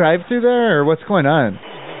have a drive-thru there, or what's going on?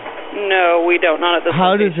 No, we don't, not at this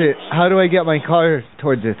location. How do I get my car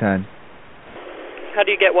towards it then? How do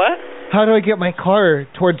you get what? How do I get my car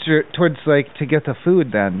towards like, to get the food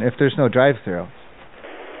then, if there's no drive-thru?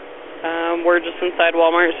 We're just inside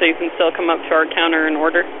Walmart, so you can still come up to our counter and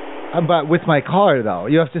order. But with my car, though.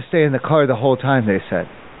 You have to stay in the car the whole time, they said.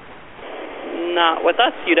 Not with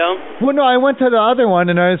us, you don't. Well, no, I went to the other one,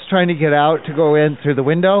 and I was trying to get out to go in through the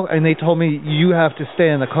window, and they told me you have to stay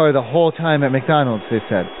in the car the whole time at McDonald's, they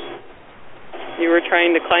said. You were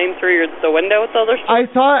trying to climb through the window with the other stuff?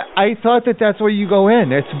 I thought that's where you go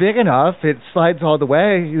in. It's big enough. It slides all the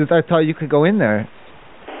way. I thought you could go in there.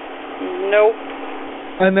 Nope.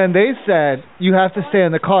 And then they said you have to stay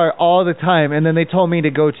in the car all the time, and then they told me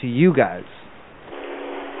to go to you guys.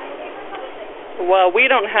 Well, we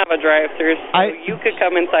don't have a drive-thru, so you could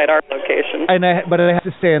come inside our location. But I have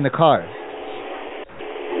to stay in the car.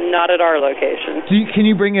 Not at our location. Can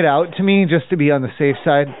you bring it out to me just to be on the safe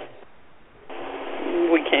side?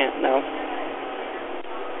 We can't, no.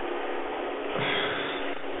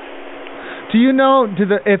 Do you know,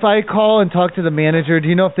 if I call and talk to the manager, do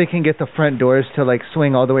you know if they can get the front doors to like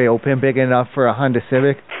swing all the way open big enough for a Honda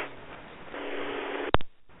Civic?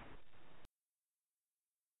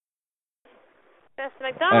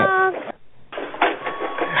 McDonald's.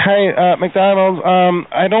 Hi, McDonald's.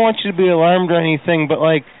 I don't want you to be alarmed or anything, but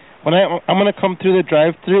like when I'm gonna come through the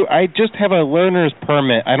drive-thru, I just have a learner's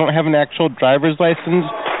permit. I don't have an actual driver's license,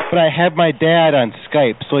 but I have my dad on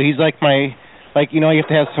Skype, so he's like my you have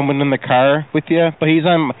to have someone in the car with you, but he's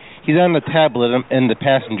on the tablet in the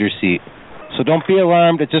passenger seat. So don't be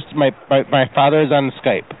alarmed. It's just my father is on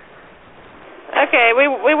Skype. Okay,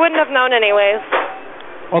 we wouldn't have known anyways.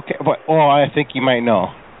 Okay, but I think you might know.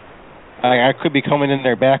 I could be coming in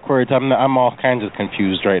there backwards. I'm all kinds of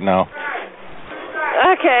confused right now.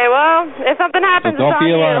 Okay, well, if something happens, so don't be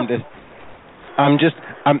alarmed.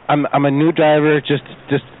 I'm a new driver.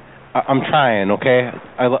 I'm trying, okay?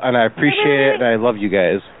 I appreciate it, and I love you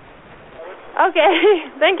guys. Okay,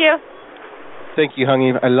 thank you. Thank you,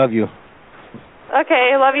 honey. I love you.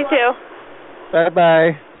 Okay, love you too.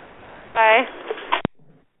 Bye-bye. Bye.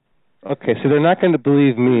 Okay, so they're not going to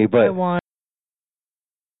believe me, but...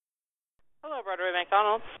 Hello, Broadway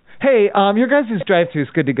McDonald's. Hey, your guys' drive-thru is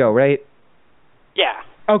good to go, right? Yeah.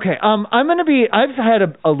 Okay, I've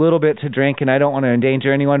had a little bit to drink, and I don't want to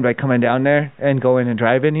endanger anyone by coming down there and going and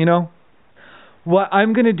driving, you know? What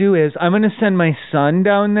I'm going to do is I'm going to send my son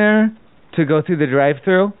down there to go through the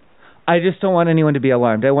drive-thru. I just don't want anyone to be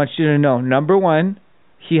alarmed. I want you to know, number one,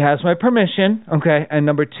 he has my permission, okay? And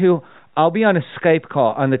number two, I'll be on a Skype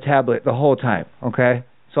call on the tablet the whole time, okay?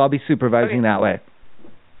 So I'll be supervising that way.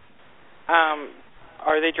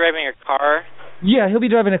 Are they driving a car? Yeah, he'll be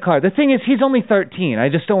driving a car. The thing is, he's only 13. I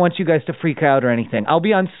just don't want you guys to freak out or anything. I'll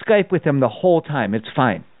be on Skype with him the whole time. It's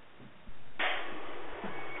fine.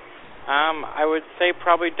 I would say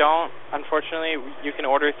probably don't. Unfortunately, you can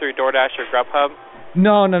order through DoorDash or Grubhub.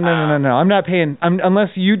 No. I'm not paying.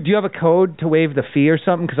 Unless do you have a code to waive the fee or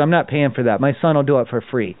something? Because I'm not paying for that. My son will do it for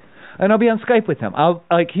free. And I'll be on Skype with him.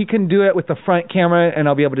 He can do it with the front camera, and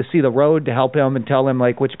I'll be able to see the road to help him and tell him,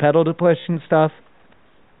 which pedal to push and stuff.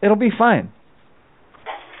 It'll be fine.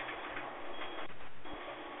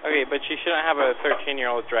 Okay, but you shouldn't have a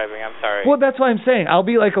 13-year-old driving. I'm sorry. Well, that's what I'm saying. I'll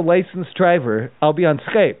be like a licensed driver. I'll be on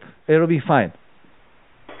Skype. It'll be fine.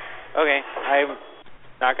 Okay, I'm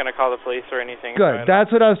not going to call the police or anything. Good.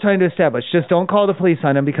 That's what I was trying to establish. Just don't call the police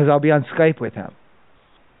on him because I'll be on Skype with him.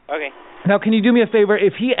 Okay. Now, can you do me a favor?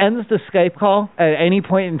 If he ends the Skype call at any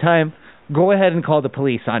point in time, go ahead and call the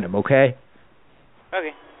police on him, okay?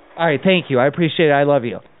 Okay. All right, thank you. I appreciate it. I love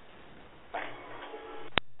you.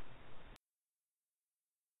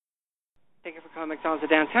 Thank you for calling McDonald's of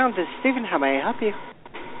downtown. This is Stephen. How may I help you?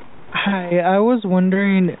 Hi, I was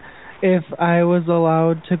wondering if I was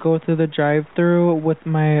allowed to go through the drive-thru with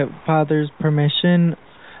my father's permission.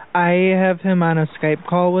 I have him on a Skype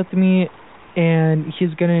call with me, and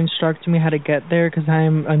he's going to instruct me how to get there because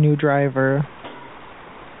I'm a new driver.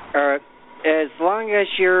 As long as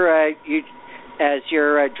you're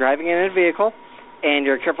driving in a vehicle and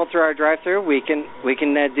you're careful through our drive-thru, we can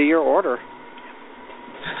do your order.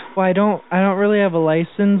 Well, I don't really have a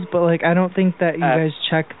license, but I don't think that you guys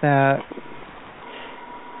check that.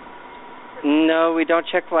 No, we don't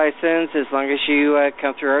check license. As long as you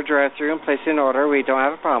come through our drive-thru and place an order, we don't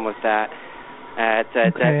have a problem with that.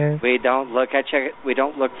 Okay. We don't look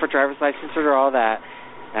for driver's license or all that.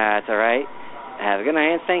 That's all right. Have a good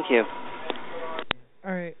night, and thank you.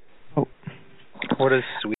 All right. Oh. What is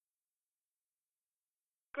sweet?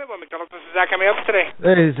 Good one, McDonald's. This is Zach. How may I help you today?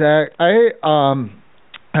 Hey, Zach.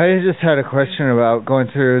 I just had a question about going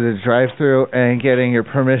through the drive-thru and getting your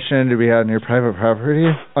permission to be on your private property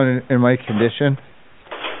in my condition.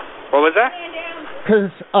 What was that?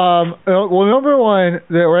 Because, number one,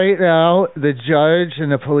 that right now the judge and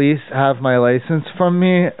the police have my license from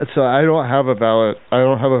me, so I don't have a valid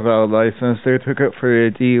license. They took it for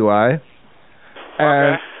a DUI. Okay.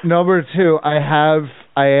 And number two, I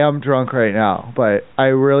am drunk right now, but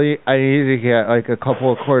I need to get a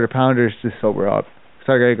couple of quarter pounders to sober up.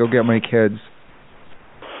 So I gotta go get my kids.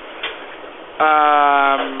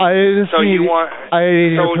 So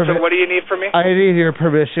what do you need from me? I need your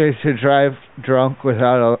permission to drive drunk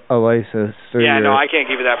without a license. No, I can't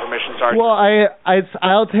give you that permission. Sorry. Well,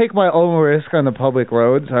 I'll take my own risk on the public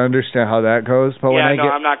roads. I understand how that goes, but when I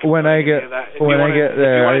get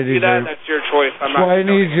there, I need that's your choice. I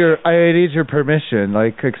need your permission,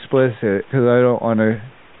 explicit, because I don't want to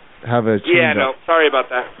have a. Yeah, no, sorry about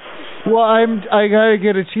that. Well, I gotta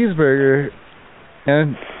get a cheeseburger,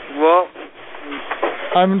 and. Well.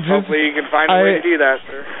 Hopefully you can find a way to do that,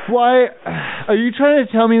 sir. Why? Are you trying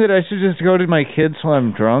to tell me that I should just go to my kids while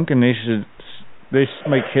I'm drunk, and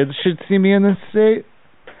my kids should see me in this state?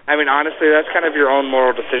 I mean, honestly, that's kind of your own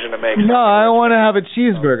moral decision to make. No, I want to have a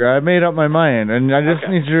cheeseburger. I made up my mind, and I just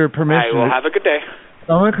need your permission. All right, well, have a good day.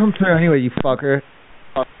 I'm gonna come through anyway, you fucker.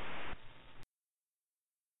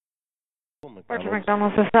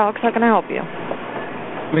 McDonald's, this is Alex. How can I help you?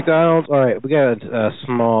 McDonald's, all right, we got a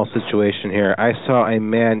small situation here. I saw a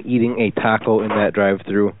man eating a taco in that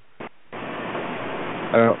drive-thru.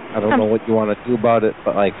 I don't know what you want to do about it,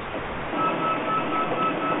 but I'm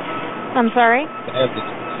sorry?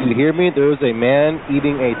 Do you hear me? There was a man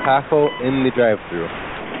eating a taco in the drive-thru.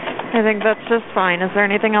 I think that's just fine. Is there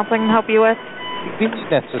anything else I can help you with?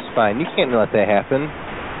 That's just fine. You can't let that happen.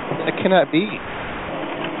 That cannot be.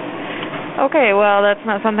 Okay, well, that's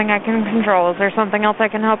not something I can control. Is there something else I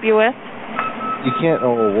can help you with? You can't.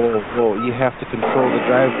 Oh, whoa. You have to control the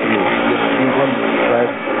drive-thru. You run the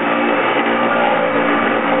drive-thru.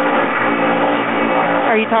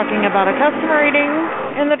 Are you talking about a customer eating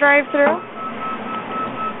in the drive-thru?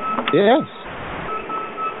 Yes.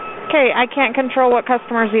 Okay, I can't control what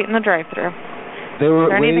customers eat in the drive-thru. They were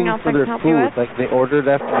Is there anything waiting else for I their can help you food. with? Like they ordered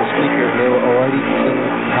after the speaker, and they were already eating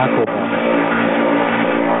Taco Bell.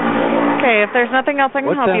 Okay, if there's nothing else I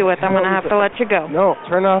can help you with, I'm going to have to let you go. No,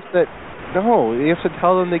 turn off that. No, you have to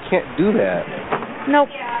tell them they can't do that. Nope.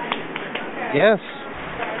 Yes.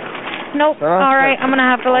 Nope. All right, I'm going to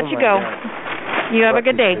have to let you go. God. You have a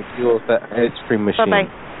good day. Deal with that ice cream machine. Bye-bye.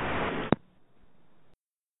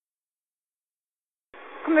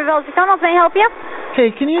 McDonald's, may I help you?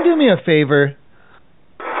 Hey, can you do me a favor?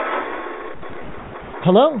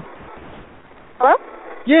 Hello? Hello?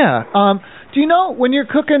 Yeah. Do you know when you're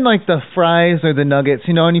cooking like the fries or the nuggets,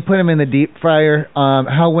 you know, and you put them in the deep fryer,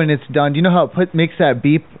 how when it's done, do you know how it makes that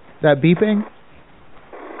beeping?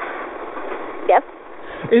 Yes.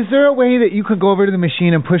 Is there a way that you could go over to the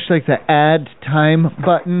machine and push like the add time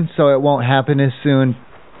button so it won't happen as soon?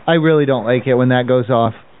 I really don't like it when that goes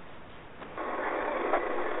off.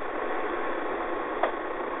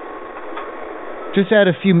 Just add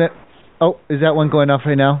a few minutes. Oh, is that one going off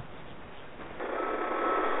right now?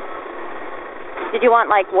 Did you want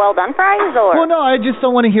like well done fries or? Well, no, I just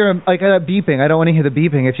don't want to hear like that beeping. I don't want to hear the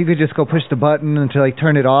beeping. If you could just go push the button and to like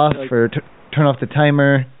turn it off or turn off the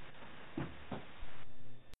timer.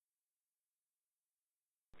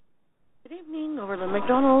 Good evening, over to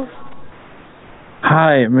McDonald's.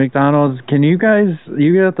 Hi, McDonald's. Can you guys?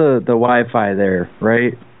 You got the Wi-Fi there,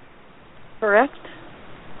 right? Correct.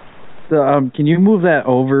 Can you move that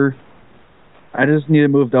over? I just need it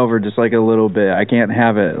moved over just like a little bit. I can't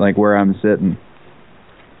have it like where I'm sitting.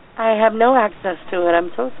 I have no access to it.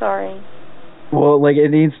 I'm so sorry. Well, like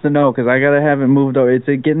it needs to know because I gotta have it moved over. It's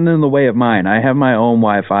getting in the way of mine. I have my own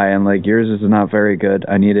Wi-Fi and like yours is not very good.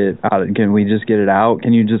 I need it out. Can we just get it out?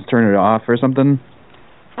 Can you just turn it off or something?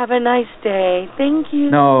 Have a nice day. Thank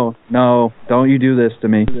you. No, don't you do this to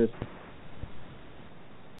me.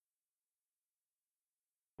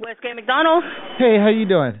 Westgate McDonald's. Hey, how you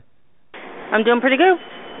doing? I'm doing pretty good.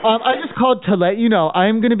 I just called to let you know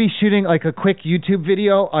I'm going to be shooting like a quick YouTube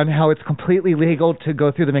video on how it's completely legal to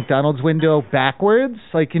go through the McDonald's window backwards,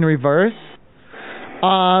 like in reverse.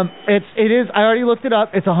 It is. I already looked it up.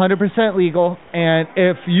 It's 100% legal. And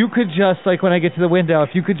if you could just like when I get to the window, if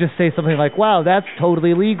you could just say something like, "Wow, that's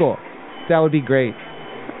totally legal," that would be great.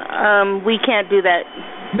 We can't do that.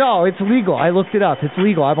 No, it's legal. I looked it up. It's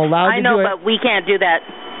legal. I'm allowed to do it. I know, but we can't do that.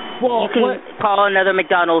 Well, you can call another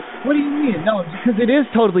McDonald's. What do you mean? No, because it is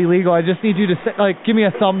totally legal. I just need you to say, like, give me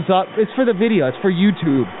a thumbs up. It's for the video. It's for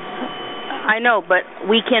YouTube. I know, but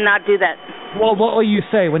we cannot do that. Well, what will you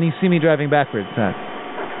say when you see me driving backwards, then?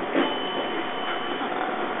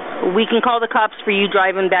 We can call the cops for you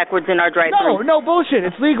driving backwards in our drive-thru. No, bullshit.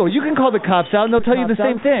 It's legal. You can call the cops out, and they'll tell you the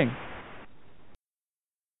same thing.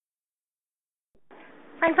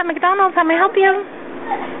 Thanks at McDonald's. How may I help you?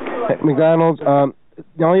 At McDonald's,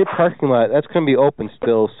 the only parking lot that's going to be open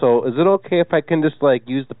still. So is it okay if I can just like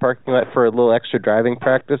use the parking lot for a little extra driving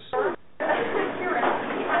practice?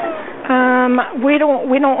 We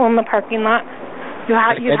don't own the parking lot. You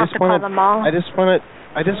have to call the mall. I just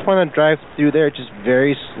want to drive through there just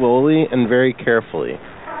very slowly and very carefully.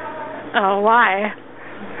 Oh, why?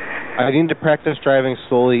 I need to practice driving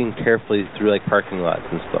slowly and carefully through like parking lots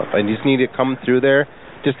and stuff. I just need to come through there.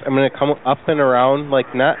 I'm going to come up and around,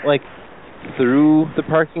 like not like through the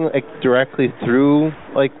parking, like directly through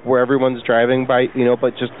like where everyone's driving by, you know,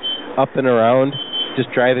 but just up and around, just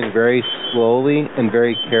driving very slowly and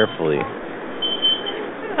very carefully.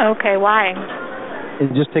 Okay, why?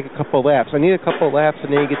 And just take a couple laps. I need a couple laps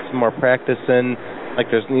and then you get some more practice in. Like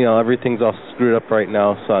there's, you know, everything's all screwed up right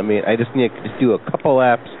now. So I mean, I just need to do a couple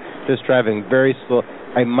laps, just driving very slow.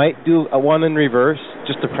 I might do a one in reverse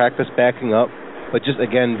just to practice backing up, but just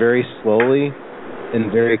again very slowly and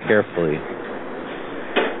very carefully.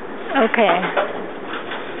 Okay.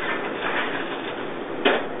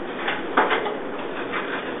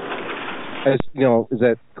 You know, is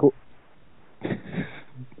that cool?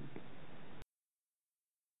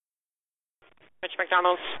 Mitch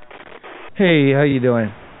McDonald's. Hey, how you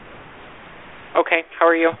doing? Okay, how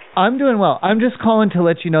are you? I'm doing well. I'm just calling to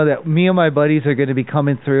let you know that me and my buddies are going to be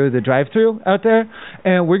coming through the drive-thru out there,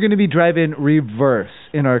 and we're going to be driving reverse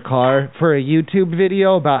in our car for a YouTube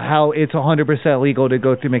video about how it's 100% legal to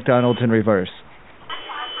go through McDonald's in reverse.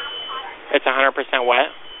 It's 100% what?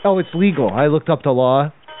 Oh, it's legal. I looked up the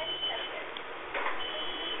law.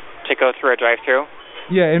 To go through a drive-thru?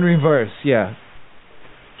 Yeah, in reverse, yeah.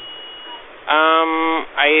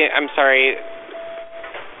 I'm sorry.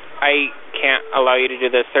 I can't allow you to do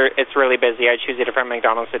this. It's really busy. I choose a different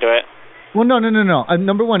McDonald's to do it. Well, no.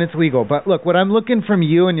 Number one, it's legal. But look, what I'm looking from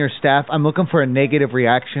you and your staff, I'm looking for a negative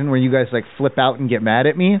reaction where you guys like flip out and get mad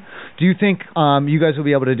at me. Do you think you guys will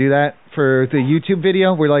be able to do that for the YouTube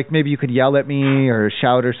video? Where like maybe you could yell at me or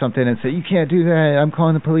shout or something and say, "You can't do that. I'm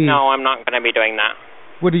calling the police." No, I'm not going to be doing that.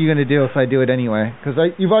 What are you going to do if I do it anyway? Because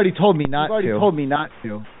you've already told me not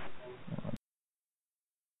to.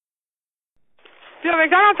 Yeah,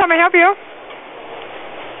 McDonald's, how may I help you?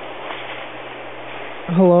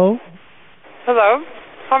 Hello? Hello?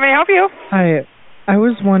 How may I help you? Hi. I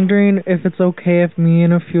was wondering if it's okay if me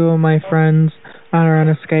and a few of my friends are on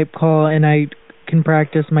a Skype call and I can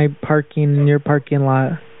practice my parking in your parking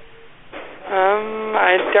lot.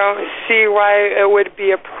 I don't see why it would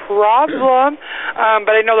be a problem.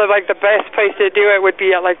 But I know that like the best place to do it would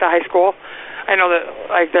be at like the high school. I know that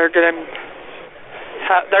like they're gonna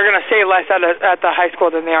say less at the high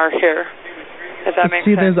school than they are here. If that makes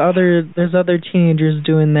sense. There's other teenagers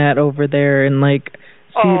doing that over there, and like,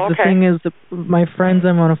 the thing is, my friends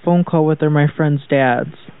I'm on a phone call with are my friends'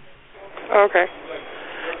 dads. Okay,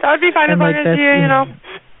 that would be fine as long as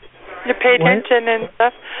you pay attention and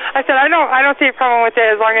stuff. I said I don't see a problem with it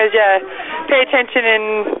as long as you pay attention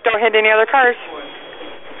and don't hit any other cars.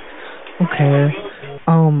 Okay.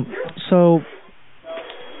 So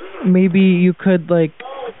maybe you could like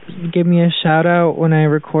give me a shout out when I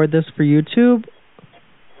record this for YouTube?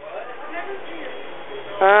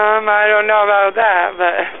 I don't know about that,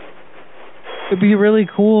 but it'd be really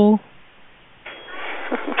cool.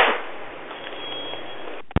 Can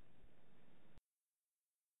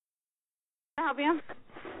I help you?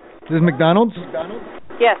 This is McDonald's?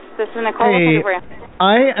 Yes, this is Nicole. Hey,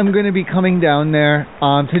 I am going to be coming down there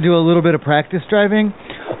to do a little bit of practice driving.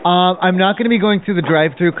 I'm not going to be going through the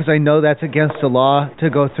drive-thru because I know that's against the law to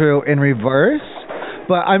go through in reverse.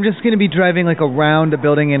 But I'm just going to be driving like around the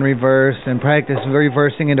building in reverse and practice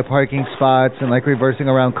reversing into parking spots and like reversing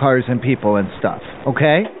around cars and people and stuff.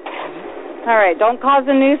 Okay? All right, don't cause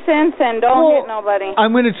a nuisance and don't hit nobody.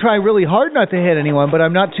 I'm going to try really hard not to hit anyone, but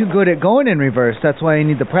I'm not too good at going in reverse. That's why I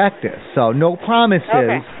need the practice. So no promises.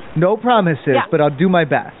 Okay. No promises, but I'll do my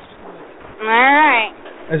best. All right.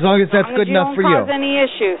 As long as that's good enough for you. Don't cause any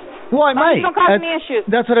issues. Well, I might. Don't cause any issues.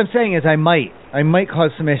 That's what I'm saying is I might. I might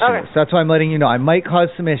cause some issues. Okay. That's why I'm letting you know. I might cause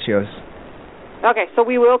some issues. Okay, so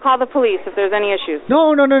we will call the police if there's any issues.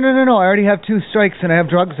 No. I already have 2 strikes and I have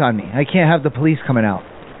drugs on me. I can't have the police coming out.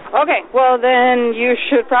 Okay, well then you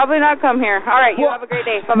should probably not come here. All right, you have a great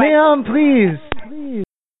day. Bye-bye. Ma'am, please.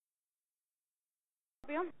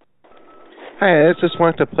 Hi, I just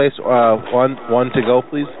wanted to place one to go,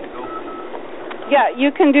 please. Yeah,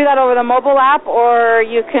 you can do that over the mobile app, or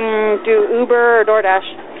you can do Uber or DoorDash.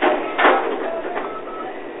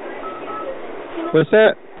 What's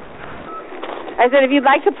that? I said if you'd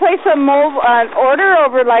like to place an order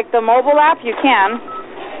over like the mobile app, you can.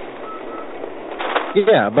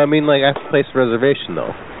 Yeah, but I mean, like, I have to place a reservation,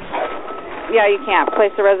 though. Yeah, you can't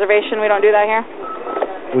place a reservation. We don't do that here.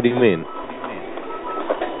 What do you mean?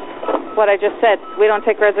 What I just said. We don't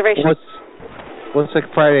take reservations. What's like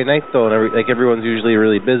Friday night, though, and everyone's usually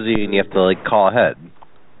really busy, and you have to, like, call ahead.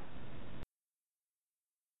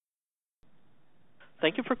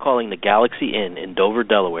 Thank you for calling the Galaxy Inn in Dover,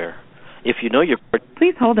 Delaware. If you know your...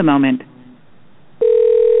 Please hold a moment.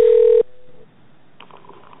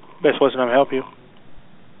 Best wasn't going to help you.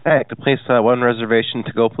 Hey, to place one reservation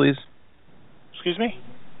to go, please. Excuse me?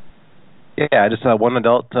 Yeah, just one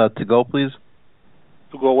adult to go, please.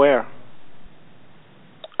 To go where?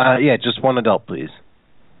 Yeah, just one adult, please.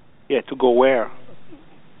 Yeah, to go where?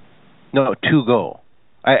 No, to go.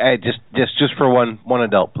 I just for one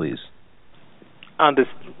adult, please. And this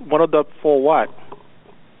one adult for what?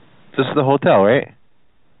 This is the hotel, right?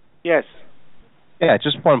 Yes. Yeah,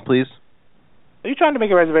 just one, please. Are you trying to make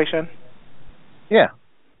a reservation? Yeah.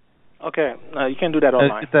 Okay, you can do that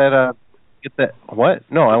online. Get that. What?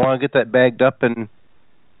 No, I want to get that bagged up and.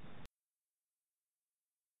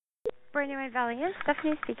 Brandywine Valley Inn,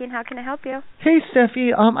 Stephanie speaking. How can I help you? Hey,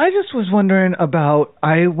 Steffi. I just was wondering about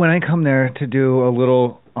when I come there to do a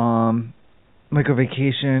little like a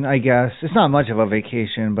vacation. I guess it's not much of a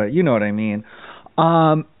vacation, but you know what I mean.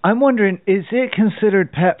 I'm wondering, is it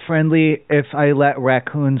considered pet friendly if I let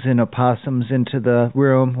raccoons and opossums into the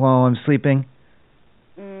room while I'm sleeping?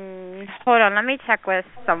 Hold on, let me check with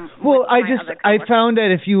some. Well, I found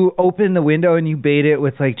that if you open the window and you bait it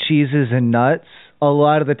with like cheeses and nuts, a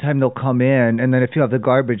lot of the time they'll come in, and then if you have the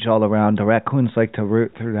garbage all around, the raccoons like to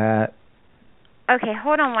root through that. Okay,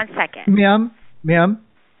 hold on 1 second. Ma'am.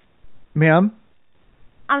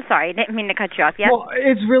 I'm sorry, didn't mean to cut you off. Yes? Well,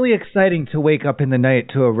 it's really exciting to wake up in the night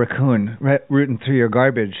to a raccoon rooting through your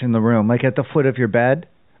garbage in the room, like at the foot of your bed.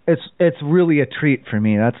 it's really a treat for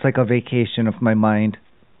me. That's like a vacation of my mind.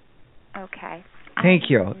 Okay. Thank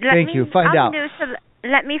you. Thank you. Find out.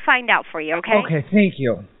 Let me find out for you, okay? Okay, thank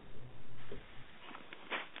you.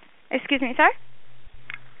 Excuse me, sir?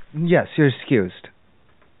 Yes, you're excused.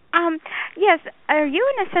 Yes, are you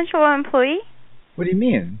an essential employee? What do you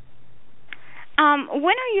mean?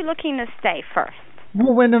 When are you looking to stay first?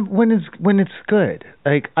 Well, when it's good.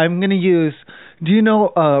 Like, I'm going to use, do you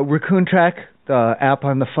know Raccoon Track, the app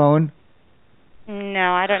on the phone?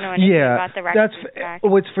 No, I don't know anything about the Raccoon Track.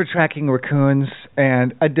 It's for tracking raccoons,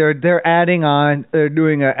 and they're doing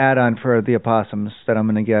an add-on for the opossums that I'm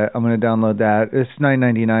going to get. I'm going to download that. It's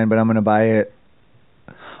 $9.99, but I'm going to buy it.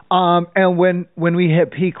 And when we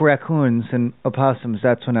hit peak raccoons and opossums,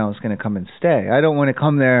 that's when I was going to come and stay. I don't want to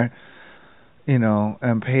come there,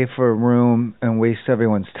 and pay for a room and waste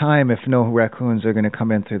everyone's time if no raccoons are going to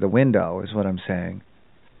come in through the window, is what I'm saying.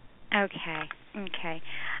 Okay.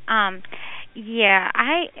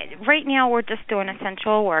 Right now we're just doing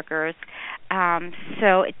essential workers.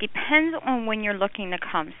 So it depends on when you're looking to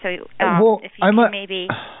come. So if you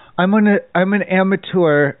I'm an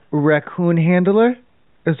amateur raccoon handler.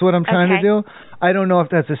 Is what I'm trying to do. I don't know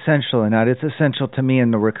if that's essential or not. It's essential to me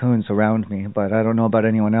and the raccoons around me, but I don't know about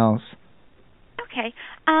anyone else. Okay.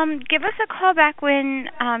 Give us a call back when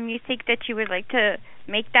you think that you would like to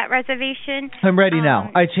make that reservation. I'm ready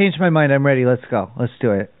now. I changed my mind. I'm ready. Let's go. Let's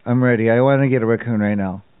do it. I'm ready. I want to get a raccoon right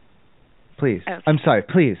now. Please. Okay. I'm sorry.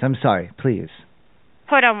 Please.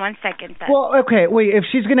 Hold on 1 second then. Well, okay. Wait. If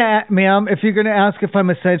she's going to, ma'am, if you're going to ask if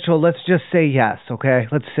I'm essential, let's just say yes, okay?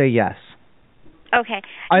 Let's say yes. Okay.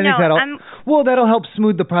 I think that'll help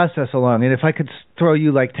smooth the process along. And if I could throw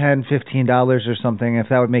you like $10, $15 or something, if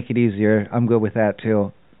that would make it easier, I'm good with that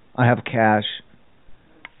too. I have cash.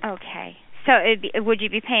 Okay. So would you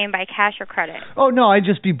be paying by cash or credit? Oh, no, I'd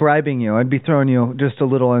just be bribing you. I'd be throwing you just a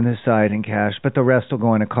little on this side in cash, but the rest will go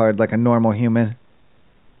on a card like a normal human.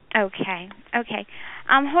 Okay.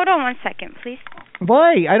 Hold on 1 second, please.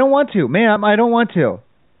 Why? I don't want to. Ma'am, I don't want to.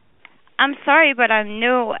 I'm sorry, but I'm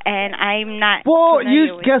new and I'm not. Well,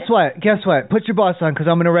 guess what? Put your boss on because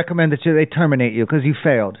I'm going to recommend that they terminate you because you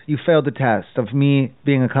failed. You failed the test of me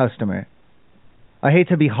being a customer. I hate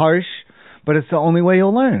to be harsh, but it's the only way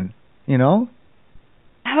you'll learn, Hold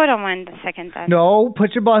on 1 second then. No,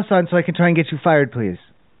 put your boss on so I can try and get you fired, please.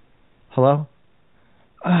 Hello?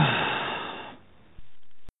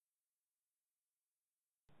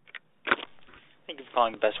 Thank you for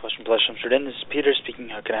calling Best Western Blush Amsterdam. This is Peter speaking.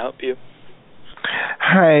 How can I help you?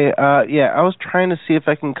 Hi. I was trying to see if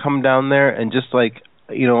I can come down there and just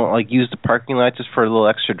use the parking lot just for a little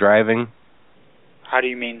extra driving. How do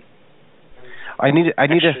you mean? I need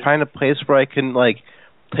to find a place where I can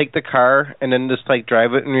take the car and then just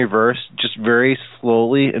drive it in reverse, just very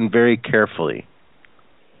slowly and very carefully.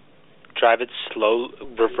 Drive it slow,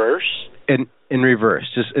 reverse? In reverse,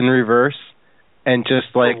 just in reverse. And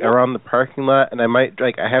just around the parking lot, and I might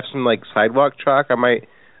I have some sidewalk chalk. I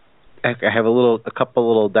have a couple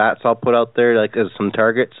little dots I'll put out there as some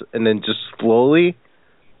targets, and then just slowly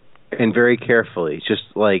and very carefully, just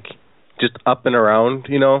up and around,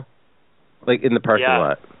 in the parking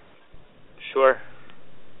lot. Sure.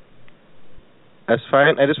 That's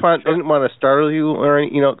fine. I didn't want to startle you or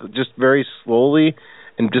just very slowly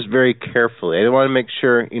and just very carefully. I want to make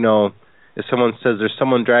sure if someone says there's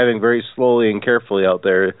someone driving very slowly and carefully out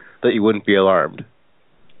there, that you wouldn't be alarmed.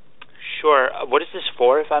 Sure. What is this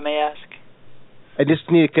for, if I may ask? I just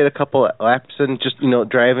need to get a couple of laps and just,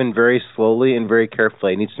 driving very slowly and very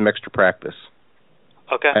carefully. I need some extra practice.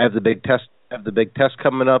 Okay. I have the big test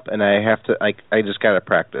coming up, and I have to, I just got to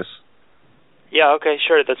practice. Yeah, okay,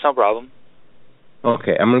 sure. That's no problem.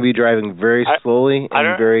 Okay. I'm going to be driving very slowly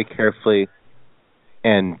and very carefully.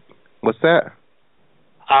 And what's that?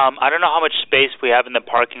 I don't know how much space we have in the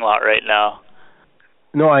parking lot right now.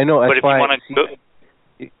 No, I know. That's why.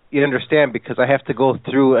 You understand, because I have to go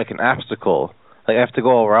through an obstacle. I have to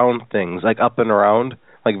go around things, up and around,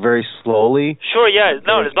 very slowly. Sure, yeah.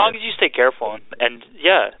 No, as long as you stay careful and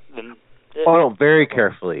yeah. Then, yeah. Oh no, very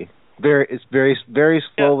carefully. It's very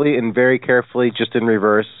slowly and very carefully, just in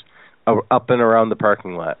reverse, up and around the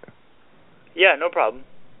parking lot. Yeah, no problem.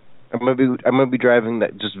 I'm gonna be driving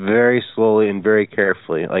that just very slowly and very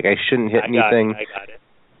carefully. I shouldn't hit anything. I got it.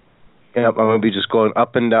 Yep, I'm gonna be just going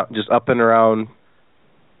up and down, just up and around.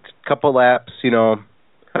 Couple laps,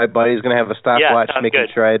 My buddy's gonna have a stopwatch, making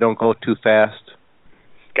sure I don't go too fast.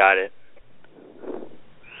 Got it.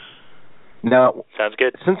 Now, sounds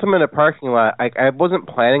good. Since I'm in a parking lot, I wasn't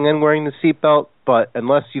planning on wearing the seatbelt, but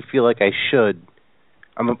unless you feel like I should,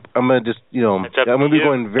 I'm gonna just I'm gonna be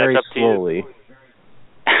going very slowly.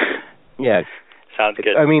 Yeah. Sounds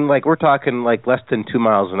good. I mean, like, we're talking, like, less than 2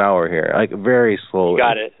 miles an hour here. Like, very slowly.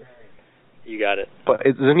 You got it. But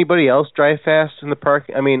does anybody else drive fast in the park?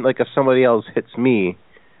 I mean, like, if somebody else hits me,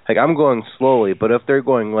 like, I'm going slowly, but if they're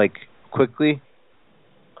going, like, quickly,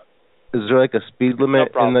 is there, like, a speed limit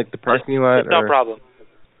in, like, the parking lot? It's no problem.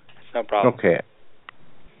 It's no problem. Okay.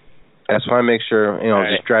 I just want to make sure,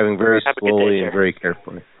 just driving very slowly and very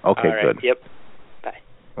carefully. Okay, good. Yep.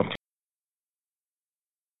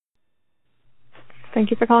 Thank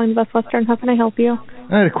you for calling the Best Western. How can I help you?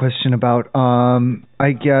 I had a question about,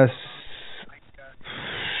 I guess,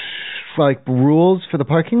 like rules for the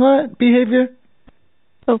parking lot behavior.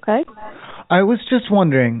 Okay. I was just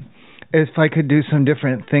wondering if I could do some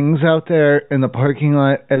different things out there in the parking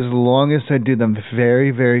lot as long as I do them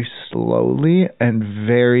very, very slowly and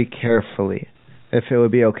very carefully. If it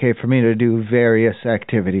would be okay for me to do various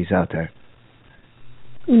activities out there.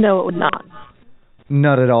 No, it would not.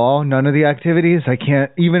 Not at all. None of the activities. I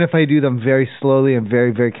can't, even if I do them very slowly and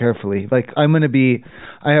very, very carefully. Like, I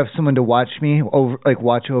have someone to watch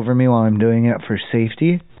over me while I'm doing it for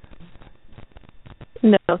safety.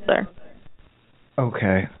 No, sir.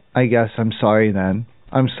 Okay. I guess I'm sorry then.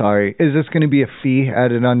 I'm sorry. Is this going to be a fee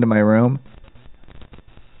added onto my room?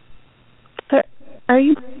 Are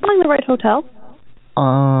you calling the right hotel?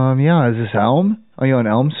 Yeah. Is this Elm? Are you on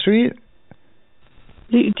Elm Street?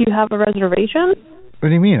 Do you have a reservation? What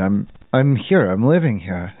do you mean? I'm here. I'm living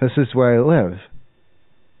here. This is where I live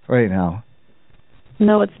right now.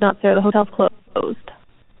 No, it's not, sir. The hotel's closed.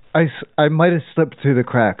 I might have slipped through the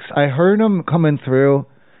cracks. I heard them coming through,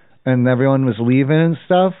 and everyone was leaving and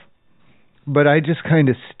stuff. But I just kind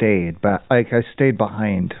of stayed. But I stayed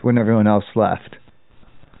behind when everyone else left.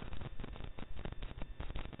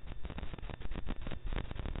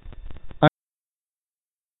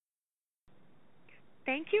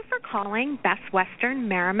 Thank you for calling Best Western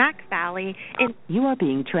Merrimack Valley. You are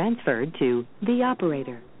being transferred to the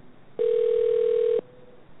operator.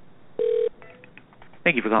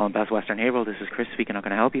 Thank you for calling Best Western Haverhill. This is Chris speaking. How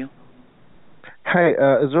can I help you? Hi,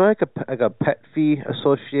 is there like a pet fee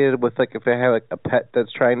associated with, like, if I have like a pet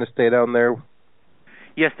that's trying to stay down there?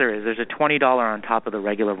 Yes, there is. There's a $20 on top of the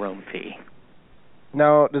regular room fee.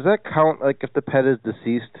 Now, does that count, like, if the pet is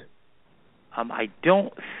deceased? I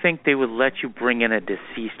don't think they would let you bring in a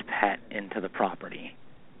deceased pet into the property.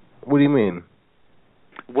 What do you mean?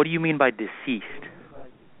 What do you mean by deceased?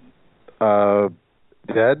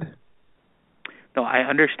 Dead? No, I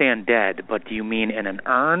understand dead, but do you mean in an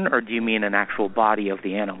urn or do you mean an actual body of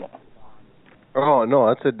the animal? Oh,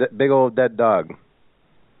 no, that's a big old dead dog.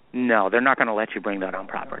 No, they're not going to let you bring that on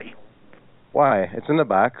property. Why? It's in the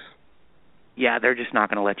box. Yeah, they're just not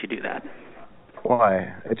going to let you do that.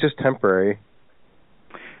 Why? It's just temporary.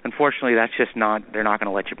 Unfortunately, they're not going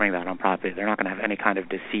to let you bring that on property. They're not going to have any kind of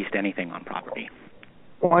deceased anything on property.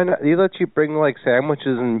 Why not? They let you bring, like,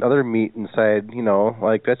 sandwiches and other meat inside,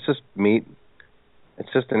 like, that's just meat. It's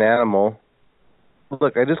just an animal.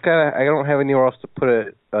 Look, I don't have anywhere else to put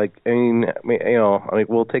it. Like,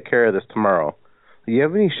 we'll take care of this tomorrow. Do you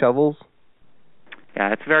have any shovels?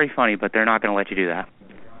 Yeah, it's very funny, but they're not going to let you do that.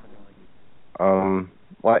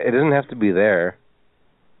 Well, it doesn't have to be there.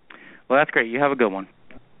 Well, that's great. You have a good one.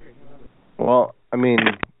 Well, I mean,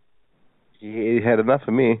 you had enough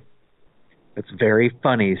of me. It's very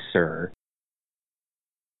funny, sir.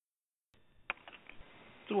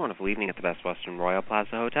 It's a wonderful evening at the Best Western Royal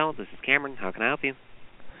Plaza Hotel. This is Cameron. How can I help you?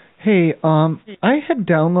 Hey, I had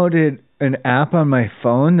downloaded an app on my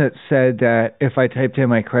phone that said that if I typed in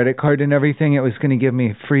my credit card and everything, it was going to give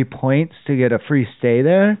me free points to get a free stay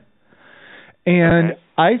there. And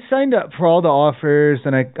I signed up for all the offers,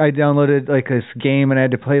 and I downloaded like this game, and I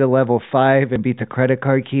had to play to level 5 and beat the credit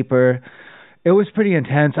card keeper. It was pretty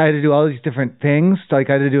intense. I had to do all these different things.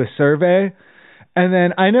 Like, I had to do a survey, and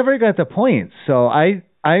then I never got the points. So I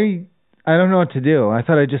don't know what to do. I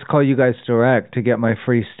thought I'd just call you guys direct to get my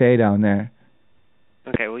free stay down there.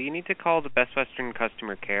 Okay, well, you need to call the Best Western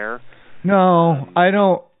customer care. No, I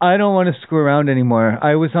don't want to screw around anymore.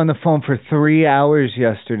 I was on the phone for 3 hours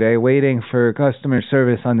yesterday waiting for customer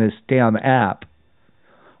service on this damn app.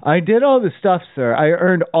 I did all the stuff, sir. I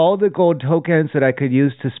earned all the gold tokens that I could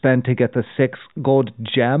use to spend to get the 6 gold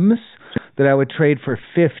gems that I would trade for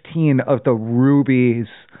 15 of the rubies,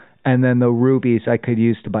 and then the rubies I could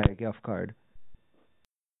use to buy a gift card.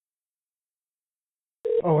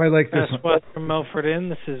 Oh, I like this one. West from Milford Inn.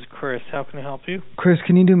 This is Chris. How can I help you? Chris,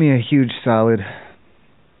 can you do me a huge solid?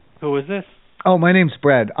 Who is this? Oh, my name's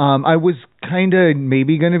Brad. I was kind of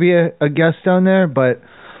maybe going to be a guest down there, but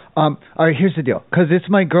all right, here's the deal. Because it's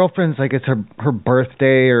my girlfriend's, like, it's her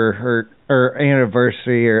birthday or or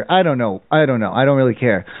anniversary, or I don't know. I don't really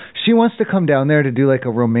care. She wants to come down there to do like a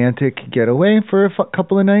romantic getaway for a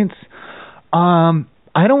couple of nights.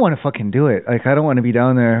 I don't want to fucking do it. Like, I don't want to be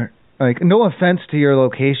down there. Like, no offense to your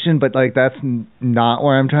location, but like that's not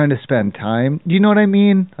where I'm trying to spend time. Do you know what I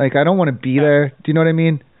mean? Like, I don't want to be there. Do you know what I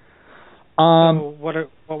mean? So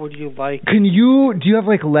what would you like? Do you have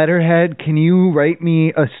like letterhead? Can you write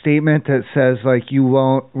me a statement that says like you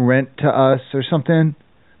won't rent to us or something?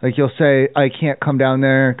 Like you'll say I can't come down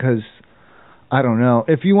there because I don't know.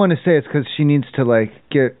 If you want to say it's because she needs to like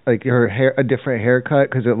get like her hair a different haircut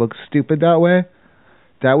because it looks stupid that way,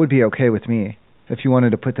 that would be okay with me. If you wanted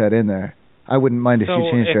to put that in there, I wouldn't mind if you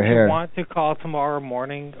changed her hair. So if you want to call tomorrow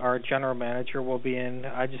morning, our general manager will be in.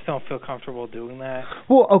 I just don't feel comfortable doing that.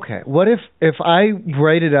 Well, okay. What if I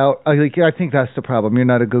write it out? I think that's the problem. You're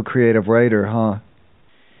not a good creative writer, huh?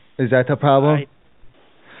 Is that the problem?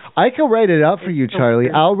 I can write it out for you, Charlie.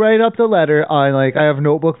 I'll write up the letter on like I have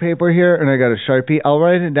notebook paper here and I got a Sharpie. I'll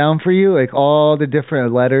write it down for you, like all the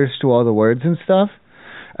different letters to all the words and stuff.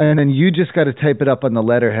 And then you just got to type it up on the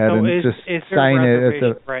letterhead and just sign it at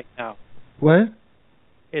the right now. What?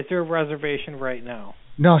 Is there a reservation right now?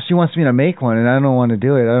 No, she wants me to make one, and I don't want to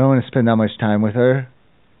do it. I don't want to spend that much time with her.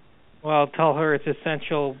 Well, tell her it's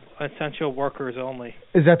essential workers only.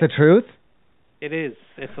 Is that the truth? It is.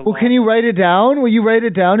 It's a well, can you write it down? Will you write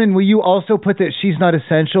it down, and will you also put that she's not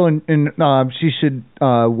essential and she should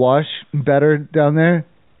wash better down there?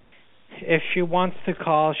 If she wants to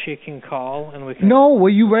call, she can call, and we can... No,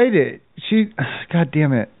 will you write it? God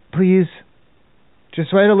damn it. Please.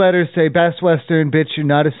 Just write a letter, say, Best Western, bitch, you're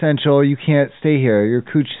not essential, you can't stay here, your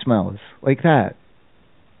cooch smells. Like that.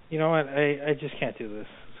 You know what, I just can't do this.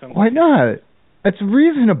 So why not? That's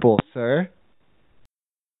reasonable, sir.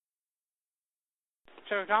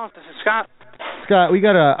 Sir McDonald's, this is Scott. Scott,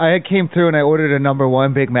 I came through and I ordered a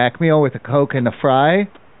 #1 Big Mac meal with a Coke and a fry.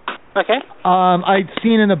 Okay. I'd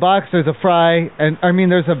seen in the box there's a fry, and in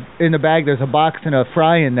the bag there's a box and a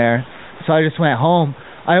fry in there. So I just went home.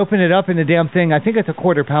 I opened it up and the damn thing, I think it's a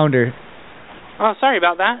quarter pounder. Oh, sorry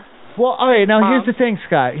about that. Well, all right. Now here's the thing,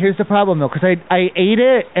 Scott. Here's the problem though, because I ate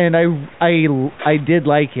it and I did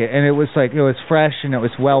like it, and it was fresh and it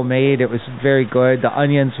was well made. It was very good. The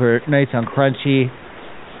onions were nice and crunchy.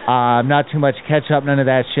 Not too much ketchup, none of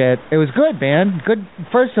that shit. It was good, man. Good.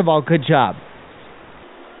 First of all, good job.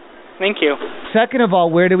 Thank you. Second of all,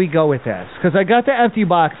 where do we go with this? Because I got the empty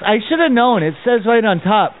box. I should have known. It says right on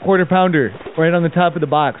top, quarter pounder, right on the top of the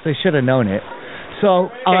box. I should have known it. So,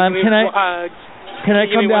 can I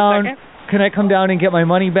come down? Can I come down and get my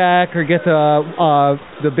money back, or get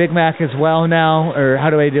the Big Mac as well now, or how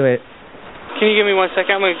do I do it? Can you give me 1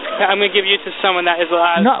 second? I'm gonna give you to someone that is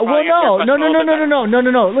allowed. No.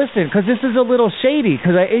 Listen, because this is a little shady.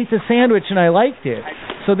 Because I ate the sandwich and I liked it.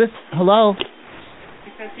 So this. Hello.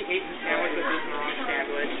 Since he ate the sandwich with his mom's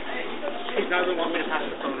sandwich, he doesn't want me to pass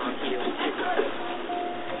the phone on to you.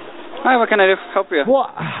 Hi, what can I do? Help you? Well,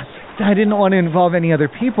 I didn't want to involve any other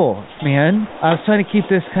people, man. I was trying to keep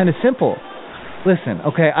this kind of simple. Listen,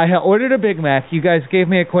 okay, I had ordered a Big Mac. You guys gave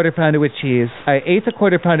me a quarter pounder with cheese. I ate the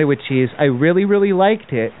quarter pounder with cheese. I really, really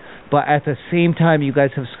liked it. But at the same time, you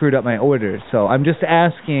guys have screwed up my order. So I'm just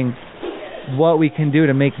asking what we can do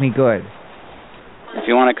to make me good. If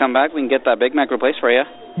you want to come back, we can get that Big Mac replaced for you.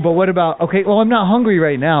 But what about, okay, well, I'm not hungry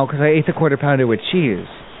right now because I ate the quarter pounder with cheese.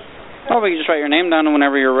 Oh, we can just write your name down, and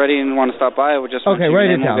whenever you're ready and want to stop by, we'll just... Okay, write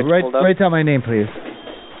it down. Write down my name, please.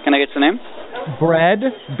 Can I get your name? Bread,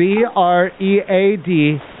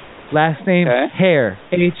 B-R-E-A-D, last name, Hair,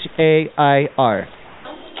 H-A-I-R.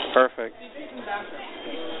 Perfect.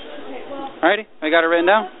 Alrighty, I got it written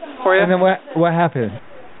down for you. And then what happened?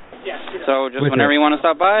 So just whenever you want to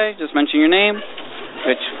stop by, just mention your name,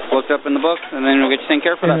 get you looked up in the book, and then we'll get you taken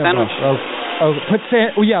care of for that sandwich.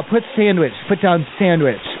 Put sandwich. Put down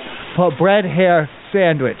sandwich. Put bread, hair,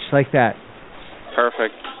 sandwich, like that.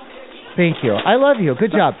 Perfect. Thank you. I love you.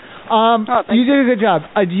 Good job. You did a good job.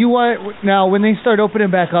 Do you want, now when they start opening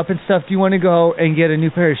back up and stuff, do you want to go and get a new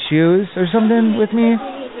pair of shoes or something with me?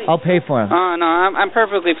 I'll pay for them. No, I'm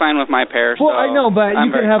perfectly fine with my pair. Well, I know, but you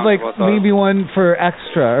could have like maybe one for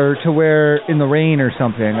extra or to wear in the rain or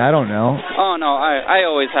something. I don't know. Oh no, I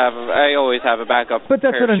always have a backup. But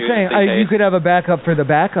that's what I'm saying. You could have a backup for the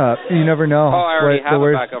backup. You never know. Oh, I already have a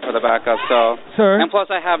backup for the backup. So. Sir. And plus,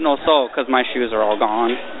 I have no soul because my shoes are all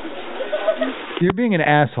gone. You're being an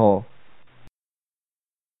asshole.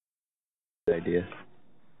 Good idea.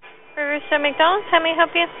 Mr. McDonald's, how may I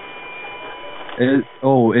help you? Is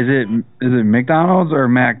it McDonald's or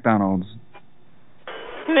McDonald's?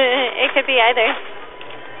 It could be either.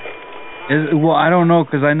 Well, I don't know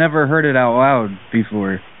because I never heard it out loud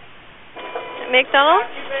before. McDonald's?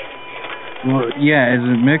 Well, yeah. Is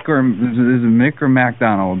it Mick or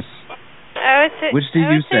McDonald's? Which do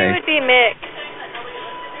you say? It would be Mick.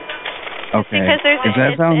 Okay. Because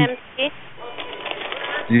there's MC.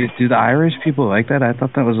 Do the Irish people like that? I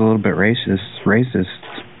thought that was a little bit racist,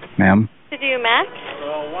 ma'am. To do Mac?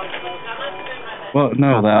 Well,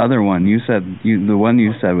 no, the other one. The one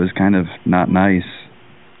you said was kind of not nice.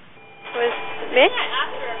 Was Mick?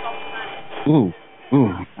 Ooh,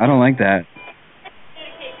 I don't like that.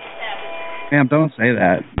 Ma'am, don't say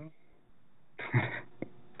that.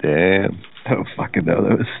 Damn. I don't fucking know.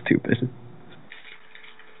 That was stupid.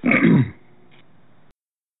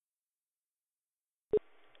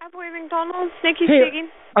 McDonald's, Nikki hey, speaking.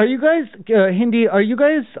 Are you guys, Hindi, are you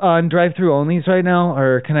guys on drive-through onlys right now,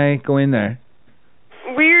 or can I go in there?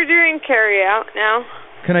 We're doing carry-out now.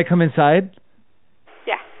 Can I come inside?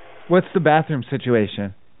 Yeah. What's the bathroom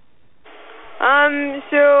situation?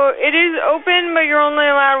 So it is open, but you're only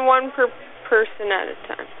allowed one per person at a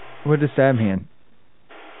time. What does that mean?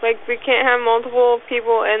 Like, we can't have multiple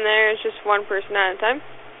people in there, it's just one person at a time.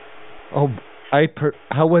 Oh,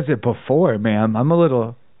 how was it before, ma'am? I'm a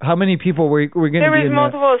little... How many people were going to be in there? There was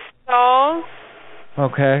multiple stalls.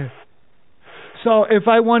 Okay. So if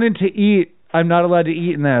I wanted to eat, I'm not allowed to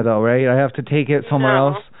eat in there, though, right? I have to take it somewhere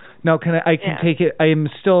else? No, can I can take it... I am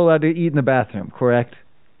still allowed to eat in the bathroom, correct?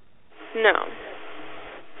 No.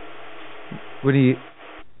 What do you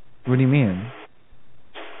mean?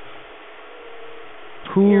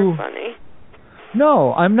 You're funny.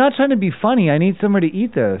 No, I'm not trying to be funny. I need somewhere to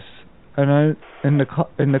eat this. And in the car.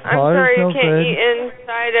 I'm sorry, you can't eat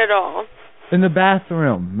inside at all. In the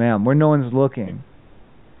bathroom, ma'am, where no one's looking.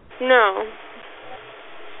 No.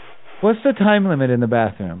 What's the time limit in the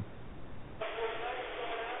bathroom?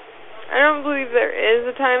 I don't believe there is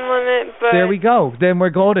a time limit, but... There we go. Then we're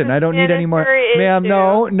golden. I don't need any more... Ma'am,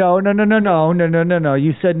 no.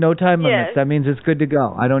 You said no time limits. That means it's good to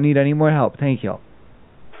go. I don't need any more help. Thank you. All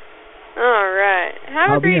right.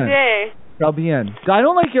 Have a great day. I'll be in. I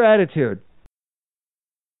don't like your attitude.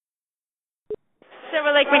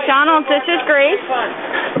 Silver Lake McDonald's, this is Grace.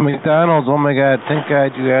 McDonald's, oh my God, thank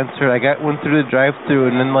God you answered. I went through the drive-thru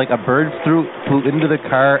and then like a bird flew into the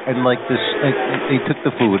car and like they took the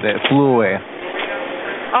food. It flew away.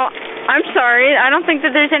 Oh, I'm sorry. I don't think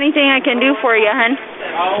that there's anything I can do for you, hon.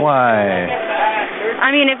 Why? I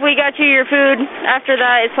mean, if we got you your food after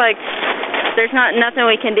that, it's like there's nothing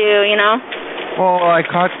we can do, you know? Well, I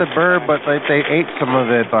caught the bird, but like they ate some of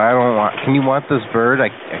it. But I don't want. Can you want this bird? I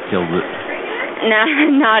killed it. No,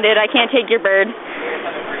 dude, I can't take your bird.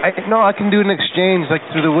 I can do an exchange like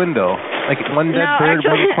through the window, like one dead bird,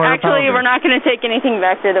 one quarter pounder. Actually, we're not going to take anything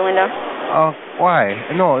back through the window. Oh, why?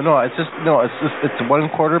 No, it's just it's 1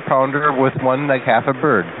 quarter pounder with one like half a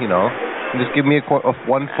bird. You know, just give me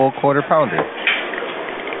one full quarter pounder.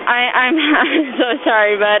 I'm so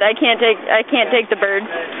sorry, but I can't take the bird.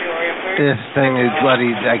 This thing is bloody.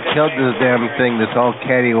 I killed this damn thing. This old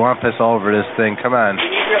cattywampus all over this thing. Come on.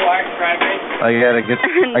 I gotta get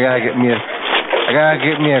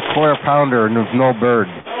me a quarter pounder and no bird.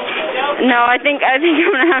 No, I think I'm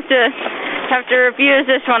gonna have to refuse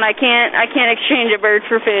this one. I can't exchange a bird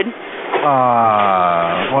for food.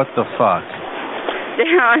 What the fuck?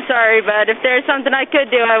 I'm sorry, but if there's something I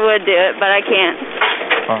could do, I would do it, but I can't.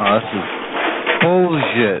 This is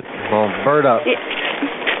bullshit. Well, bird up. Yeah,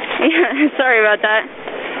 sorry about that.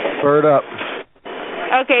 Bird up.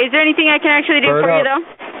 Okay, is there anything I can actually do for you, though?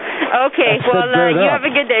 Okay, well, you have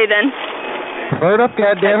a good day, then. Bird up,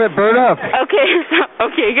 goddammit, bird up.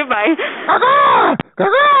 Okay, goodbye.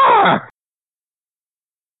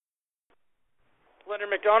 Leonard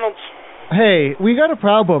McDonald's. Hey, we got a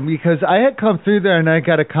problem because I had come through there and I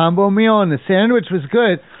got a combo meal and the sandwich was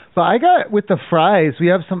good, but I got with the fries, we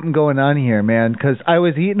have something going on here, man, because I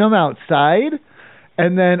was eating them outside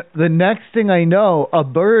and then the next thing I know, a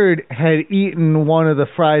bird had eaten one of the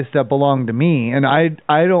fries that belonged to me, and I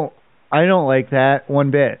don't like that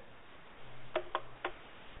one bit.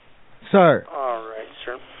 Sir. All right,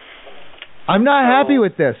 sir. I'm not happy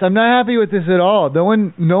with this. I'm not happy with this at all. No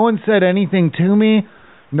one said anything to me.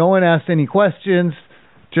 No one asked any questions.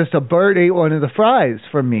 Just a bird ate one of the fries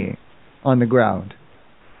from me on the ground.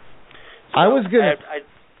 So I was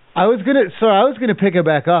gonna pick it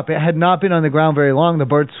back up. It had not been on the ground very long. The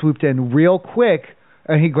bird swooped in real quick,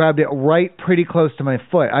 and he grabbed it right pretty close to my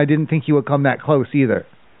foot. I didn't think he would come that close either.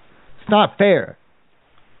 It's not fair.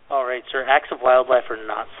 All right, sir. Acts of wildlife are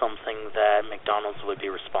not something that McDonald's would be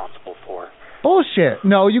responsible for. Bullshit.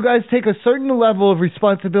 No, you guys take a certain level of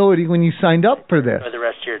responsibility when you signed up for this. For the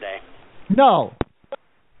rest of your day. No.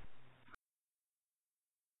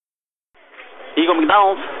 Here you go,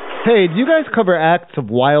 McDonald's. Hey, do you guys cover acts of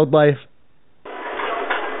wildlife?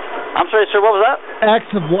 I'm sorry, sir, what was that?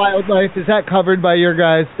 Acts of wildlife, is that covered by your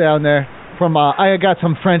guys down there? From I got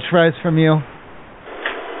some French fries from you.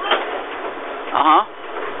 Uh-huh.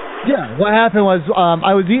 Yeah, what happened was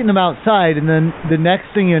I was eating them outside, and then the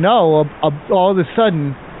next thing you know, all of a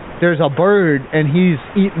sudden, there's a bird, and he's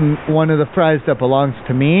eating one of the fries that belongs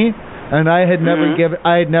to me, and I had never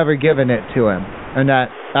given it to him, and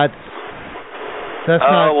that's not.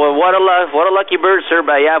 Well, what a lucky bird, sir.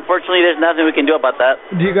 But yeah, unfortunately, there's nothing we can do about that.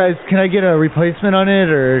 Do you guys? Can I get a replacement on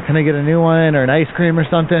it, or can I get a new one, or an ice cream or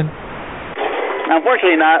something?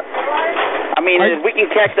 Unfortunately, not. I mean, if we can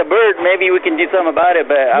catch the bird, maybe we can do something about it.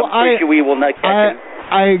 But I'm pretty sure we will not catch him.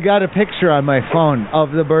 I got a picture on my phone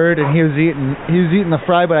of the bird, and he was eating the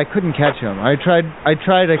fry, but I couldn't catch him. I tried, I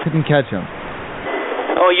couldn't catch him.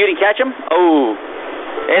 Oh, you didn't catch him? Oh.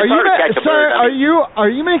 It's hard to catch a bird.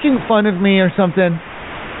 Are you making fun of me or something?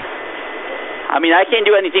 I mean, I can't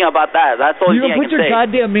do anything about that. That's the only thing I can say. You put your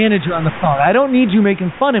goddamn manager on the phone. I don't need you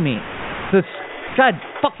making fun of me. God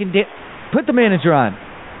fucking put the manager on.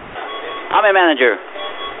 I'm a manager.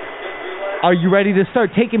 Are you ready to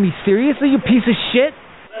start taking me seriously, you piece of shit?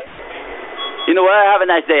 You know what? Have a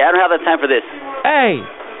nice day. I don't have the time for this. Hey,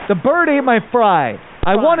 the bird ate my fry.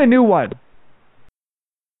 I want a new one.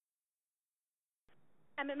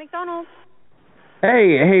 I'm at McDonald's.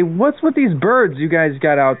 Hey, what's with these birds you guys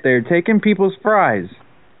got out there taking people's fries?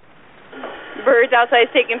 Birds outside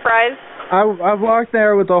taking fries? I walked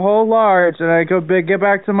there with a whole large, and I go get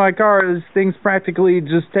back to my car. This thing's practically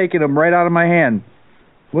just taking them right out of my hand.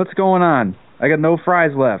 What's going on? I got no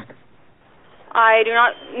fries left. I do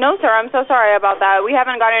not know, sir. I'm so sorry about that. We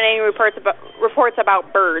haven't gotten any reports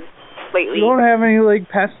about birds lately. You don't have any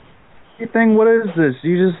pest thing? What is this?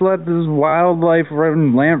 You just let this wildlife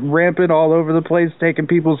run rampant all over the place, taking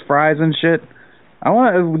people's fries and shit.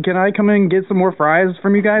 Can I come in and get some more fries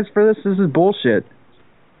from you guys for this? This is bullshit.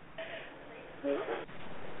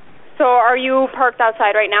 So are you parked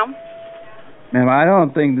outside right now? Ma'am, I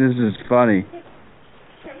don't think this is funny.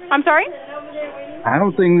 I'm sorry? I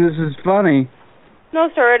don't think this is funny. No,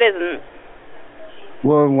 sir, it isn't.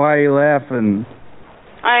 Well, why are you laughing?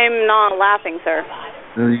 I'm not laughing, sir.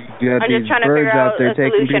 You got these birds out there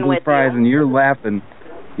taking people's fries, and you're laughing.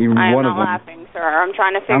 Even one of them. I'm not laughing, sir. I'm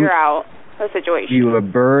trying to figure out the situation. You a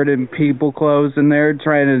bird in people clothes in there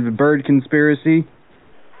trying to bird conspiracy?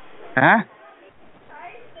 Huh?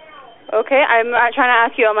 Okay, I'm trying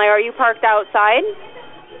to ask you, are you parked outside?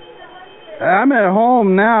 I'm at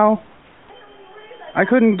home now. I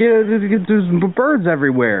couldn't there's birds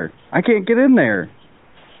everywhere. I can't get in there.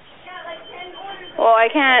 Well, I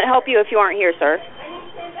can't help you if you aren't here, sir.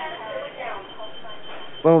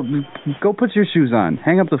 Well, go put your shoes on.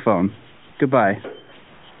 Hang up the phone. Goodbye.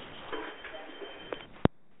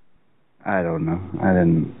 I don't know. I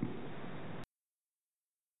didn't.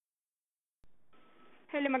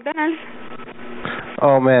 Hello, McDonald's.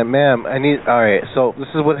 Oh, ma'am, all right, so this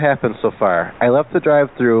is what happened so far. I left the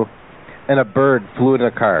drive-thru, and a bird flew in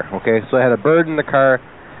the car, okay? So I had a bird in the car,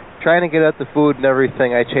 trying to get at the food and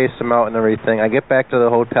everything. I chased him out and everything. I get back to the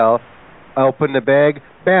hotel. I open the bag.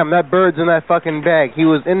 Bam, that bird's in that fucking bag. He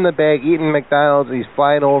was in the bag eating McDonald's. He's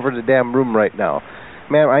flying over the damn room right now.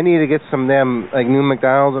 Ma'am, I need to get some damn, new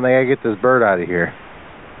McDonald's, and I gotta get this bird out of here.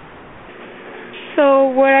 So,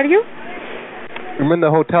 where are you? I'm in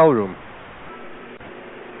the hotel room.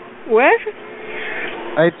 Where?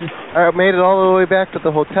 I made it all the way back to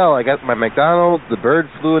the hotel. I got my McDonald's. The bird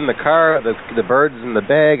flew in the car. The bird's in the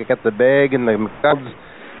bag. I got the bag and the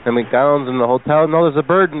McDonald's in the hotel. No, there's a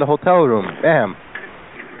bird in the hotel room. Bam.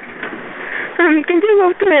 Can you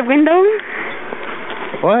go to the window?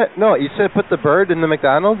 What? No, you said put the bird in the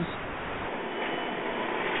McDonald's?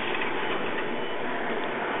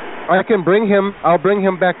 I can bring him. I'll bring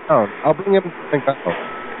him back down. I'll bring him to the McDonald's.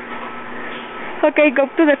 Okay, go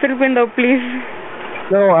to the first window, please.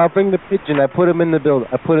 No, I'll bring the pigeon. I put him in the building.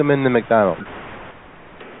 I put him in the McDonald's.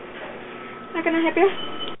 How can I help you?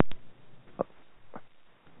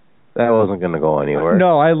 That wasn't going to go anywhere.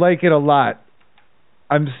 No, I like it a lot.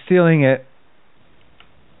 I'm stealing it.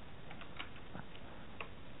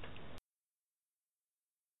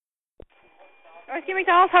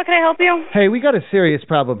 McDonald's, how can I help you? Hey, we got a serious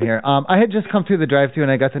problem here. I had just come through the drive-thru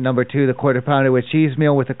and I got the number 2, the quarter pounder with cheese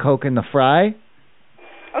meal with a Coke and the fry.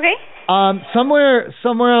 Okay. Somewhere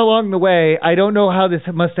along the way, I don't know how this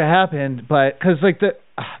must have happened, but because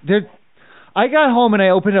I got home and I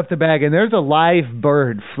opened up the bag and there's a live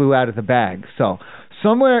bird flew out of the bag. So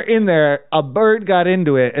somewhere in there, a bird got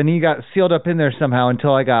into it and he got sealed up in there somehow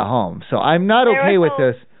until I got home. So I'm not okay with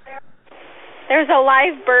this. There's a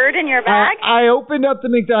live bird in your bag? I opened up the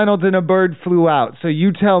McDonald's and a bird flew out. So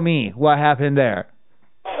you tell me what happened there.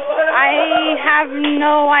 I have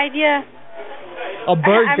no idea. A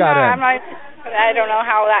bird got in. I don't know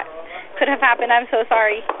how that could have happened. I'm so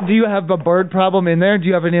sorry. Do you have a bird problem in there? Do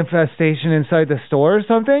you have an infestation inside the store or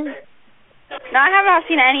something? No, I have not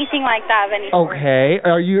seen anything like that of any sort. Okay.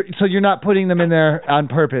 So you're not putting them in there on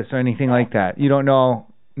purpose or anything like that? You don't know?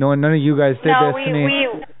 None of you guys did this to me?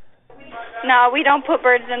 No, we don't put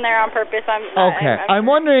birds in there on purpose. I'm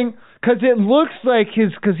wondering, because it looks like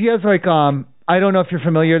because he has like, I don't know if you're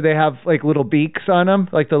familiar, they have like little beaks on them,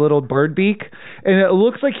 like the little bird beak. And it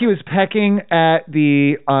looks like he was pecking at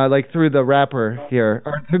the, like through the wrapper here,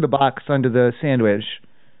 or through the box under the sandwich.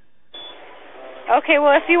 Okay,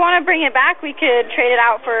 well, if you want to bring it back, we could trade it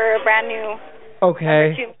out for a brand new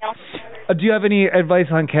Okay. Do you have any advice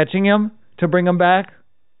on catching him to bring him back?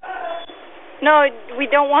 No, we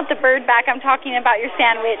don't want the bird back. I'm talking about your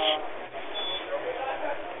sandwich.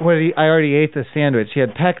 I already ate the sandwich. He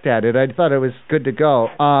had pecked at it. I thought it was good to go.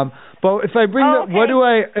 But if I bring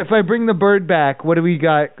if I bring the bird back, what do we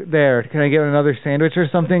got there? Can I get another sandwich or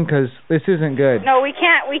something? Because this isn't good. No, we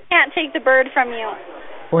can't. We can't take the bird from you.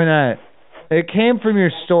 Why not? It came from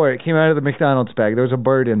your store. It came out of the McDonald's bag. There was a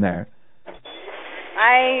bird in there.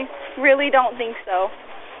 I really don't think so.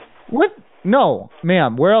 What? No,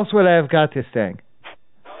 ma'am. Where else would I have got this thing?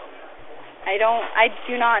 I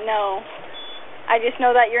do not know. I just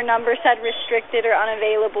know that your number said restricted or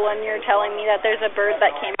unavailable, and you're telling me that there's a bird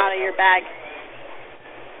that came out of your bag.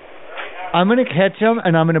 I'm going to catch him,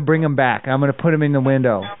 and I'm going to bring him back. I'm going to put him in the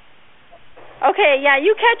window. Okay, yeah,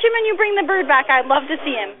 you catch him and you bring the bird back. I'd love to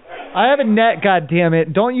see him. I have a net,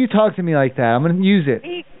 goddammit. Don't you talk to me like that. I'm going to use it.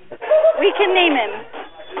 We can name him.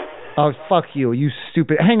 Oh, fuck you, you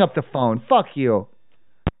stupid. Hang up the phone. Fuck you.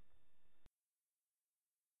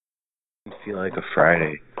 I feel like a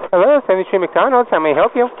Friday. Hello, 73 McDonald's. How may I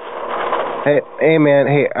help you? Hey, man.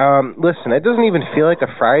 Hey, listen. It doesn't even feel like a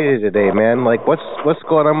Friday today, man. Like, what's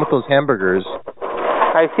going on with those hamburgers?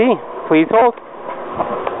 I see. Please hold.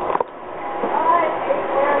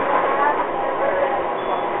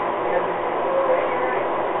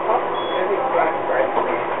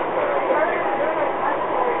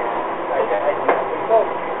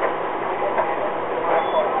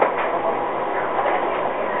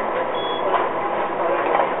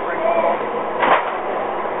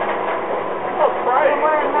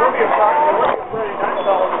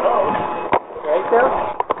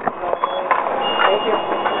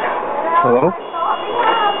 Hello?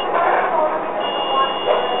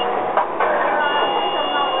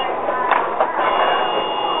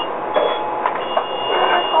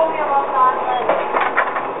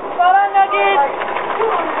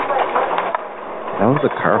 That was a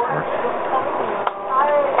car horn.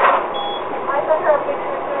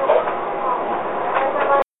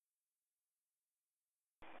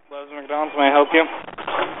 McDonald's, may I help you?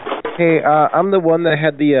 Hey, I'm the one that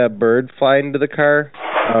had the bird fly into the car.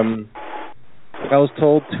 I was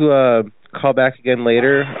told to call back again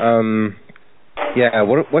later. Yeah,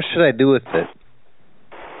 what should I do with it?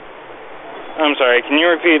 I'm sorry, can you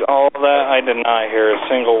repeat all of that? I did not hear a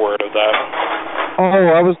single word of that. Oh,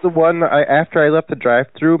 I was the one, after I left the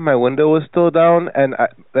drive-thru, my window was still down, and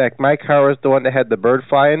my car was the one that had the bird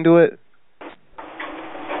fly into it.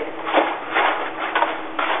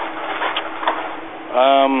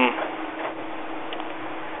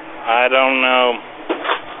 I don't know.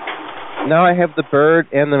 Now I have the bird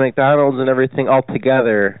and the McDonald's and everything all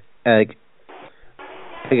together. They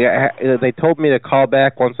told me to call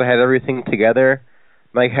back once I had everything together.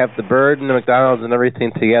 I have the bird and the McDonald's and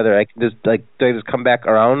everything together. I can just do I just come back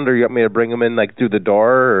around, or you want me to bring them in through the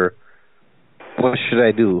door, or what should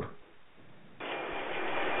I do?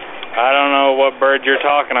 I don't know what bird you're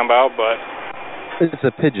talking about, but it's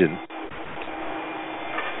a pigeon.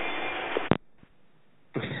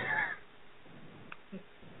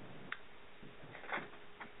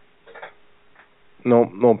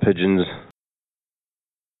 No pigeons.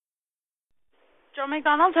 Joe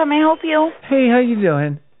McDonald's, how may I help you? Hey, how you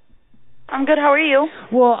doing? I'm good. How are you?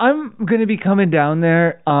 Well, I'm going to be coming down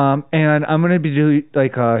there, and I'm going to be doing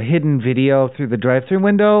a hidden video through the drive-thru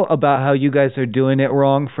window about how you guys are doing it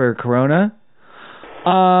wrong for Corona.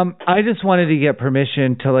 I just wanted to get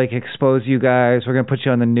permission to expose you guys. We're going to put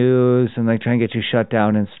you on the news and try and get you shut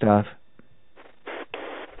down and stuff.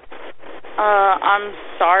 I'm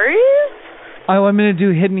sorry? I'm going to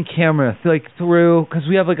do hidden camera through, because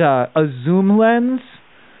we have a zoom lens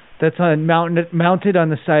that's mounted on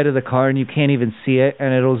the side of the car, and you can't even see it,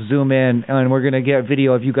 and it'll zoom in, and we're going to get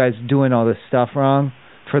video of you guys doing all this stuff wrong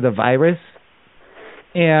for the virus.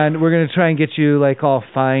 and we're going to try and get you, like, all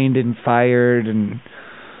fined and fired and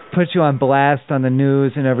put you on blast on the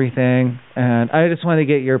news and everything. And I just want to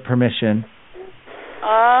get your permission.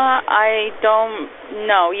 I don't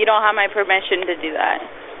know. You don't have my permission to do that.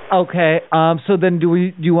 Okay. So then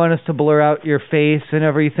do you want us to blur out your face and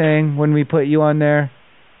everything when we put you on there?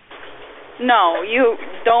 No, you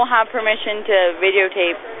don't have permission to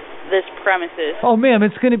videotape this premises. Oh, ma'am,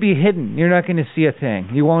 it's going to be hidden. You're not going to see a thing.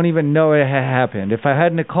 You won't even know it had happened. If I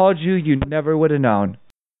hadn't have called you, you never would have known.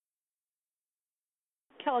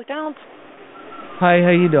 Kelly Downs. Hi,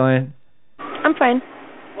 how you doing? I'm fine.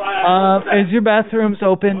 Is your bathrooms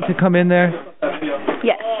open to come in there?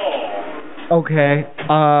 Yes. Okay.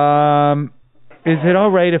 Is it all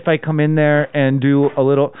right if I come in there and do a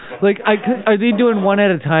little, like, are they doing one at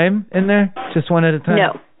a time in there? Just one at a time?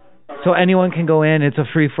 No. So anyone can go in, it's a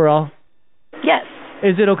free-for-all? Yes.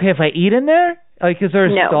 Is it okay if I eat in there? Like, is there a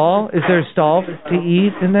No. stall? Is there a stall to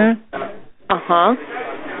eat in there? Uh-huh.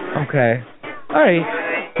 Okay. All right.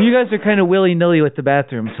 You guys are kind of willy-nilly with the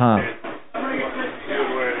bathrooms, huh?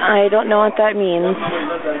 I don't know what that means.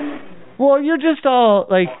 Well, you're just all,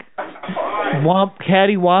 like,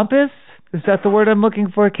 cattywampus? Is that the word I'm looking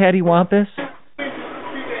for, cattywampus?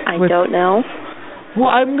 I don't know. Well,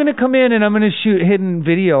 I'm going to come in and I'm going to shoot hidden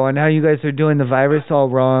video on how you guys are doing the virus all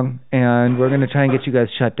wrong, and we're going to try and get you guys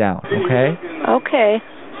shut down, okay? Okay.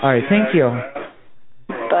 All right, thank you.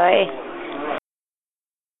 Bye.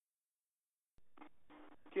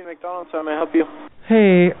 McDonald's, how may I help you?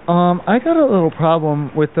 Hey, I got a little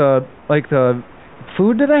problem with the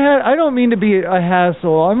food that I had. I don't mean to be a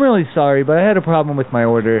hassle. I'm really sorry, but I had a problem with my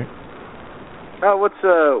order. What was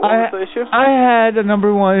the issue? I had a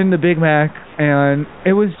number one, the Big Mac, and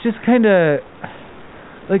it was just kind of,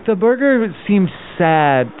 like, the burger seemed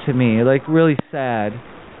sad to me, like, really sad.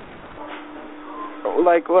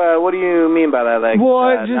 Like, what do you mean by that? Like,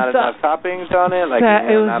 not enough toppings on it? Like,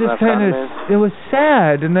 it was just kind of, it was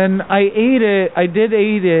sad, and then I did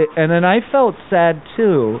eat it, and then I felt sad,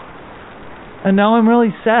 too. And now I'm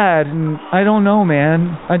really sad, and I don't know,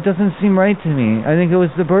 man. It doesn't seem right to me. I think it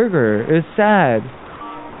was the burger. It's sad.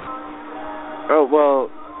 Oh, well,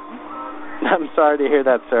 I'm sorry to hear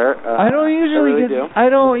that, sir. I don't usually I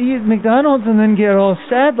don't eat McDonald's and then get all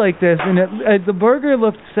sad like this. And the burger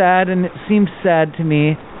looked sad, and it seemed sad to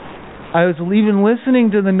me. I was even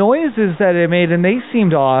listening to the noises that it made, and they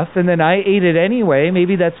seemed off. And then I ate it anyway.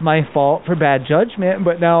 Maybe that's my fault for bad judgment,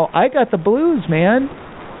 but now I got the blues, man.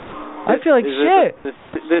 I feel like shit.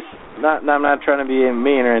 I'm not trying to be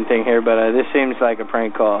mean or anything here, but this seems like a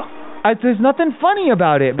prank call. There's nothing funny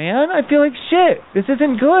about it, man. I feel like shit. This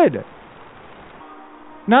isn't good.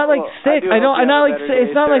 Not like sick.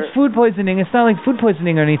 It's not like food poisoning. It's not like food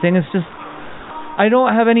poisoning or anything. It's just I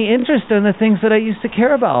don't have any interest in the things that I used to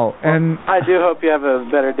care about. And I do hope you have a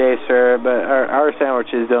better day, sir. But our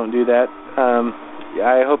sandwiches don't do that.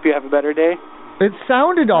 I hope you have a better day. It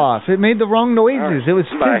sounded off. It made the wrong noises. It was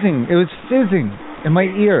fizzing. It was fizzing in my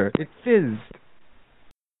ear. It fizzed.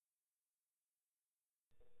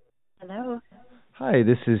 Hello. Hi,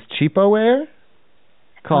 this is CheapoWare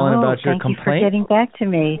calling about your complaint. Thank you for getting back to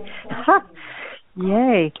me.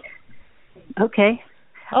 Yay. Okay.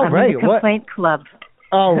 I'm in the complaint club.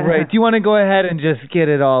 All right. Do you want to go ahead and just get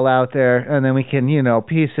it all out there, and then we can,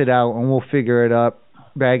 piece it out, and we'll figure it up,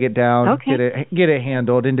 bag it down, get it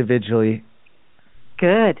handled individually.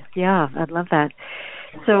 Good. Yeah, I'd love that.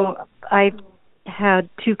 So I had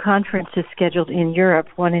 2 conferences scheduled in Europe,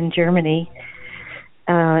 one in Germany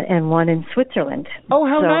and one in Switzerland. Oh,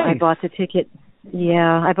 how nice. I bought the ticket.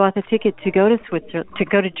 Yeah, I bought the ticket to go to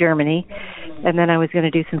Germany, and then I was going to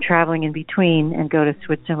do some traveling in between and go to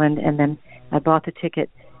Switzerland, and then I bought the ticket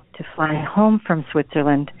to fly home from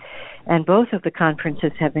Switzerland. And both of the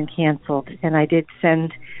conferences have been canceled, and I did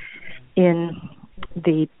send in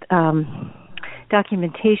the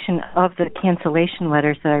documentation of the cancellation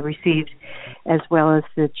letters that I received, as well as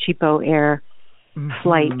the Cheapo Air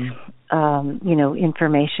flight,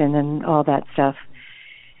 information and all that stuff.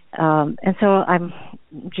 And so I'm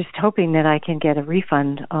just hoping that I can get a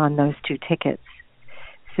refund on those 2 tickets,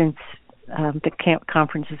 since the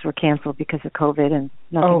conferences were canceled because of COVID and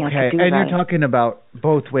nothing I could do about it. And you're talking about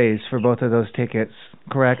both ways for both of those tickets,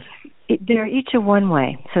 correct? They're each a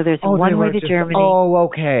one-way. So there's one way to Germany. Oh,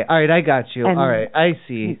 okay. All right, I got you. All right, I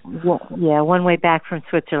see. One way back from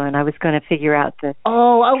Switzerland. I was going to figure out the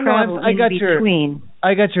travel I got between.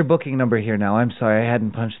 I got your booking number here now. I'm sorry, I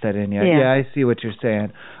hadn't punched that in yet. Yeah, I see what you're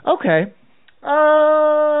saying. Okay.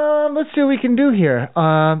 Let's see what we can do here.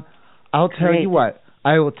 I'll tell you what.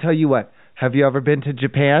 I will tell you what. Have you ever been to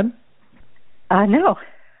Japan? No.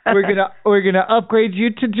 We're gonna upgrade you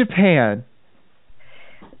to Japan.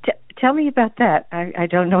 Tell me about that. I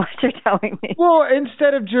don't know what you're telling me. Well,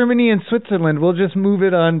 instead of Germany and Switzerland, we'll just move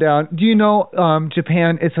it on down. Do you know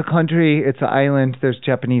Japan? It's a country. It's an island. There's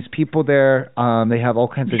Japanese people there. They have all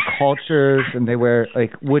kinds of cultures, and they wear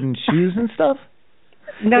like wooden shoes and stuff.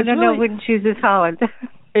 No, wooden shoes is Holland.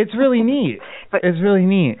 It's really neat. It's really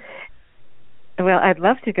neat. Well, I'd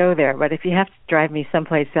love to go there, but if you have to drive me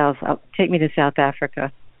someplace else, take me to South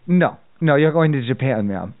Africa. No, you're going to Japan,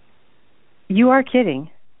 ma'am. You are kidding.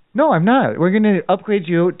 No, I'm not. We're going to upgrade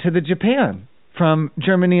you to the Japan from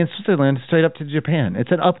Germany and Switzerland straight up to Japan.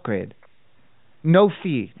 It's an upgrade. No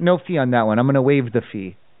fee on that one. I'm going to waive the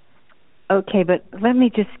fee. Okay, but let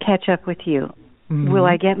me just catch up with you. Mm-hmm. Will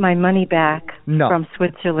I get my money back from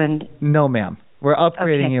Switzerland? No, ma'am. We're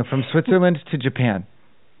upgrading you from Switzerland to Japan.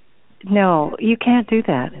 No, you can't do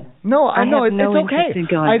that. No, I know it's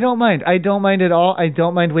okay. I don't mind at all. I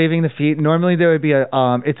don't mind waiving the fee. Normally there would be a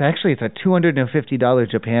it's a $250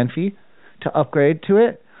 Japan fee to upgrade to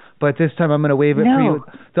it, but this time I'm going to waive it for you.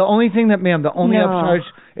 The only thing that, ma'am, the only upcharge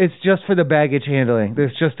is just for the baggage handling.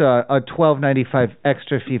 There's just a $12.95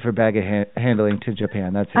 extra fee for baggage handling to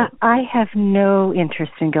Japan. That's it. I have no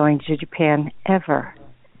interest in going to Japan ever.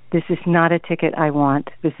 This is not a ticket I want.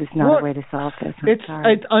 This is not a way to solve this.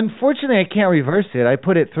 Unfortunately, I can't reverse it. I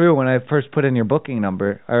put it through when I first put in your booking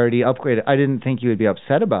number. I already upgraded. I didn't think you would be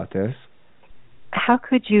upset about this. How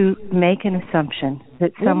could you make an assumption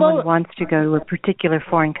that someone wants to go to a particular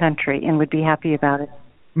foreign country and would be happy about it?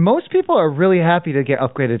 Most people are really happy to get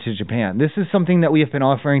upgraded to Japan. This is something that we have been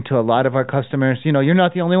offering to a lot of our customers. You know, you're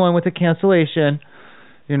not the only one with a cancellation.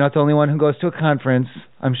 You're not the only one who goes to a conference.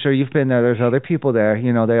 I'm sure you've been there. There's other people there.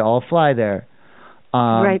 You know, they all fly there.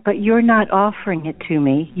 Right, but you're not offering it to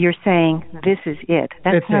me. You're saying this is it.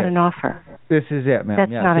 That's not an offer. This is it, ma'am.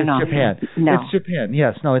 That's not an offer. Japan. No. It's Japan.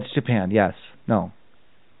 Yes. No, it's Japan. Yes. No.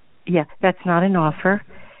 Yeah, that's not an offer.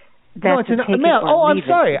 That's no, it's I'm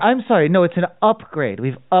sorry. I'm sorry. No, it's an upgrade.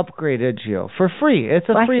 We've upgraded you for free. It's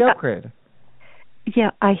a free upgrade.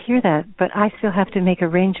 Yeah, I hear that, but I still have to make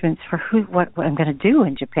arrangements for what I'm going to do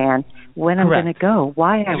in Japan, when I'm going to go,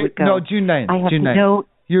 why I would go. No, June 9th. I have June 9th. No,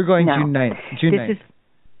 you're going no. June 9th. June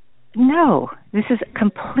 9th. This is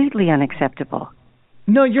completely unacceptable.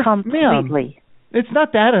 No, you're completely. Ma'am, it's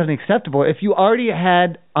not that unacceptable. If you already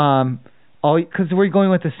had because we're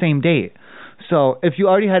going with the same date. So if you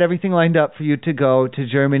already had everything lined up for you to go to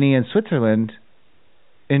Germany and Switzerland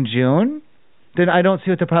in June, then I don't see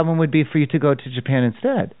what the problem would be for you to go to Japan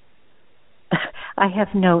instead. I have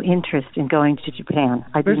no interest in going to Japan.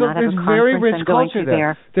 I do not have a conference. Very rich I'm going culture to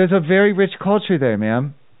there. There's a very rich culture there,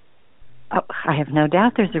 ma'am. Oh, I have no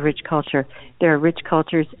doubt there's a rich culture. There are rich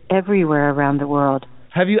cultures everywhere around the world.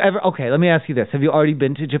 Have you ever... Okay, let me ask you this. Have you already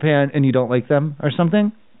been to Japan and you don't like them or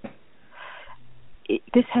something?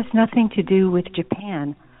 This has nothing to do with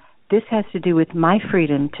Japan. This has to do with my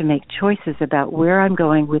freedom to make choices about where I'm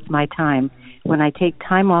going with my time. When I take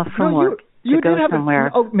time off from work to go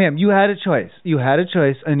somewhere. Ma'am, you had a choice. You had a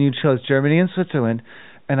choice, and you chose Germany and Switzerland,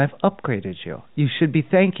 and I've upgraded you. You should be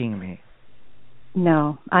thanking me.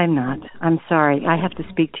 No, I'm not. I'm sorry. I have to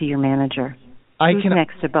speak to your manager. Who's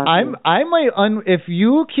next above you? I might if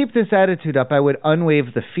you keep this attitude up, I would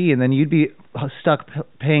unwaive the fee, and then you'd be stuck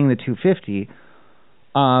paying the $250.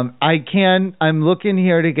 I'm looking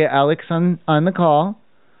here to get Alex on the call.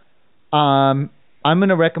 I'm going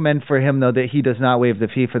to recommend for him, though, that he does not waive the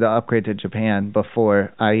fee for the upgrade to Japan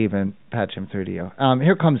before I even patch him through to you.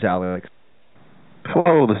 Here comes Alex.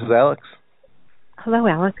 Hello, this is Alex. Hello,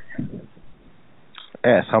 Alex.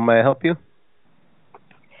 Yes, how may I help you?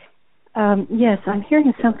 Yes, I'm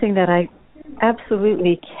hearing something that I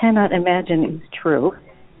absolutely cannot imagine is true.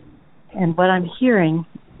 And what I'm hearing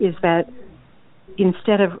is that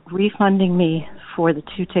instead of refunding me for the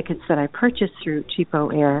 2 tickets that I purchased through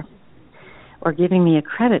Cheapo Air, or giving me a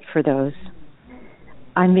credit for those,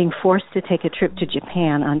 I'm being forced to take a trip to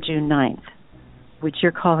Japan on June 9th, which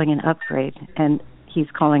you're calling an upgrade, and he's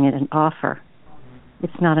calling it an offer.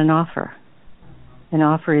 It's not an offer. An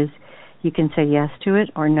offer is you can say yes to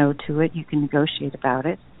it or no to it. You can negotiate about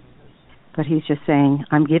it. But he's just saying,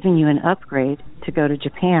 I'm giving you an upgrade to go to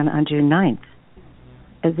Japan on June 9th,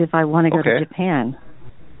 as if I want to go to Japan.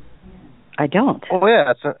 I don't. Oh,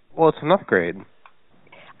 yeah, it's an upgrade.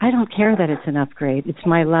 I don't care that it's an upgrade. It's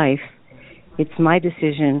my life. It's my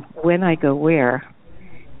decision when I go where,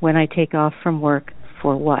 when I take off from work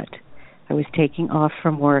for what. I was taking off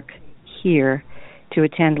from work here to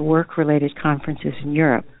attend work-related conferences in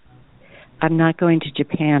Europe. I'm not going to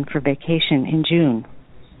Japan for vacation in June.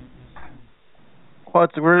 Well,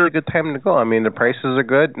 it's a really good time to go. I mean, the prices are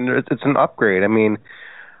good, and it's an upgrade. I mean,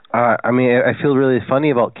 I mean, I feel really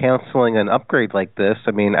funny about canceling an upgrade like this.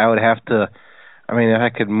 I mean, I would have to. I mean, if I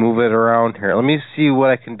could move it around here. Let me see what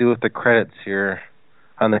I can do with the credits here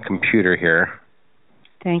on the computer here.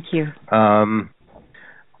 Thank you.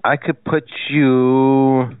 I could put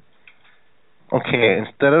you. Okay,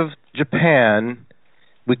 instead of Japan,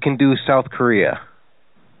 we can do South Korea.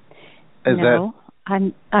 No,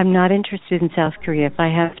 I'm not interested in South Korea. If I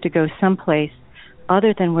have to go someplace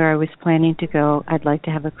other than where I was planning to go, I'd like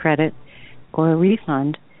to have a credit or a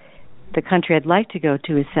refund. The country I'd like to go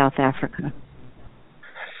to is South Africa.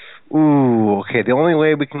 Ooh, okay. The only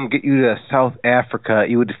way we can get you to South Africa,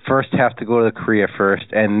 you would first have to go to Korea first,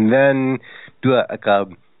 and then do a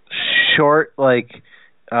short, it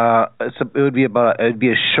would be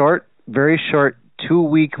a short, very short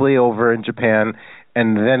 2-week layover in Japan,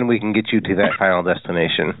 and then we can get you to that final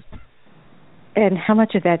destination. And how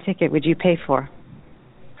much of that ticket would you pay for?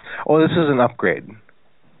 Oh, this is an upgrade.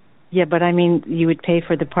 Yeah, but I mean, you would pay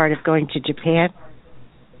for the part of going to Japan?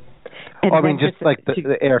 I mean, just like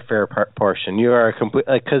the airfare portion. You are complete,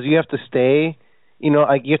 because you have to stay. You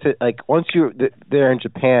have to once you're there in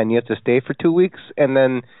Japan, you have to stay for 2 weeks, and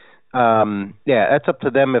then, that's up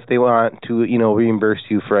to them if they want to, reimburse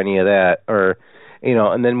you for any of that, or,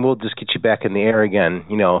 and then we'll just get you back in the air again,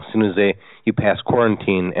 as soon as you pass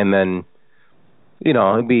quarantine, and then,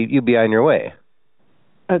 you'll be on your way.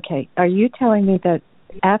 Okay. Are you telling me that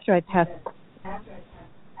after I pass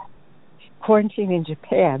quarantine in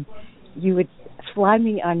Japan, you would fly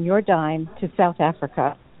me on your dime to South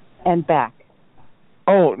Africa and back?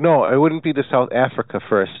 Oh, no, it wouldn't be to South Africa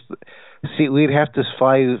first. See, we'd have to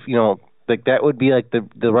fly, that would be like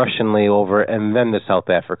the Russian layover and then to South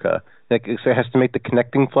Africa. So it has to make the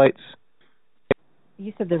connecting flights.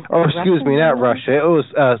 You said the excuse me, not Russia. It was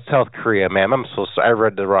South Korea, ma'am. I'm so sorry. I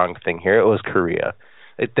read the wrong thing here. It was Korea.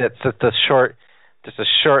 That's a short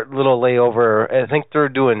little layover. I think they're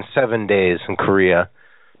doing 7 days in Korea.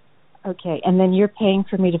 Okay, and then you're paying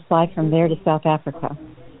for me to fly from there to South Africa.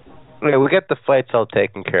 Yeah, we got the flights all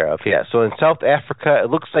taken care of, yeah. So in South Africa, it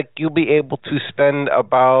looks like you'll be able to spend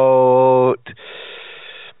about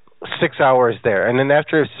 6 hours there. And then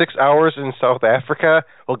after 6 hours in South Africa,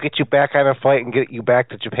 we'll get you back on a flight and get you back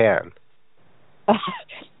to Japan.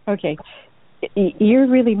 Okay. You're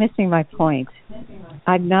really missing my point.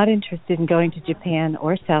 I'm not interested in going to Japan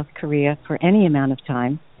or South Korea for any amount of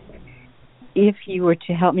time. If you were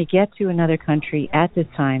to help me get to another country at this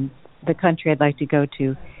time, the country I'd like to go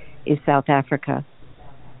to is South Africa.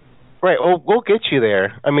 Right. Well, we'll get you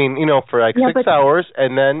there. I mean, for 6 hours,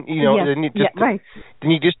 and then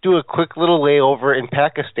then you just do a quick little layover in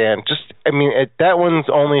Pakistan. That one's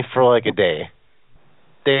only for a day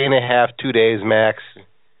and a half, 2 days max.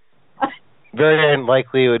 Very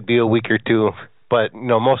unlikely it would be a week or two, but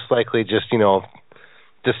most likely just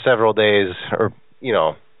several days or.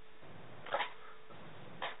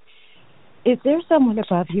 Is there someone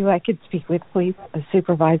above you I could speak with, please? A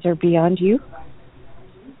supervisor beyond you?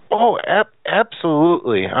 Oh,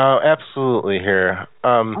 absolutely. Absolutely here.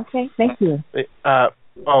 Okay, thank you.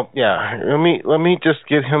 Yeah. Let me just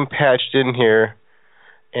get him patched in here.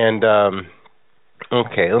 And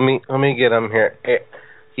okay, let me get him here. Hey,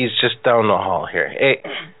 he's just down the hall here. Hey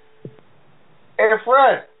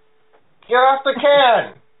Fred, get off the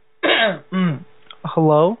can.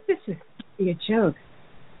 Hello? This is a joke.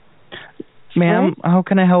 Ma'am, how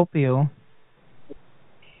can I help you?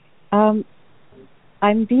 I'm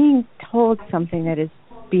being told something that is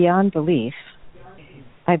beyond belief.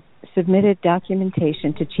 I've submitted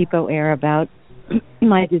documentation to Cheapo Air about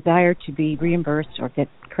my desire to be reimbursed or get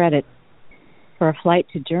credit for a flight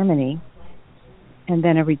to Germany and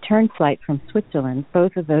then a return flight from Switzerland,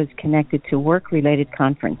 both of those connected to work-related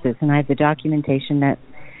conferences. And I have the documentation that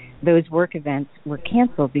those work events were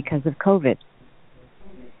canceled because of COVID.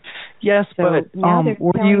 Yes, so but now they're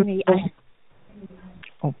were telling you? Me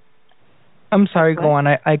I'm sorry. Go on.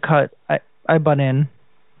 I butt in.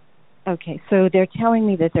 Okay, so they're telling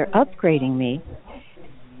me that they're upgrading me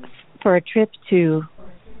for a trip to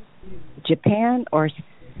Japan or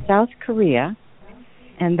South Korea,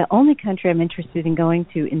 and the only country I'm interested in going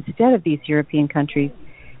to instead of these European countries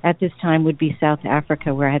at this time would be South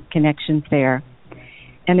Africa, where I have connections there.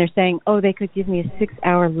 And they're saying, they could give me a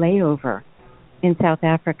 6-hour layover in South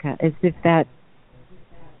Africa, as if that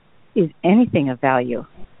is anything of value.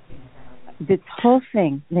 This whole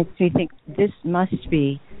thing makes me think this must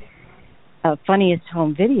be a funniest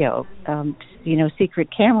home video, secret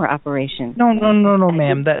camera operation. No,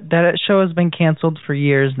 ma'am. That show has been canceled for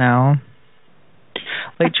years now.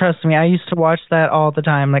 Trust me, I used to watch that all the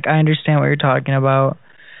time. I understand what you're talking about,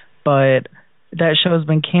 but that show has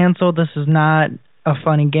been canceled. This is not a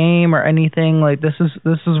funny game or anything. Like this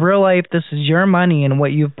is real life. This is your money and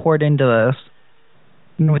what you've poured into this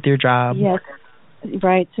with your job. Yes,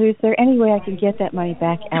 right. So is there any way I can get that money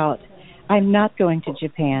back out? I'm not going to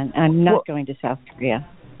Japan. I'm not going to South Korea.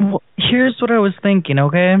 Well, here's what I was thinking,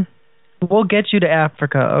 okay? We'll get you to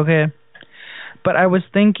Africa, okay? But I was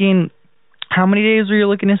thinking, how many days were you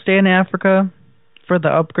looking to stay in Africa for the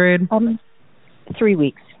upgrade? 3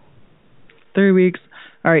 weeks. 3 weeks.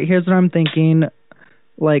 All right, here's what I'm thinking.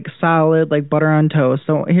 Like solid, like butter on toast.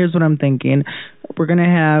 So here's what I'm thinking. We're going to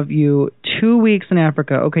have you 2 weeks in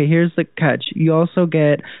Africa. Okay, here's the catch. You also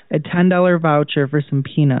get a $10 voucher for some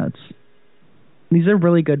peanuts. These are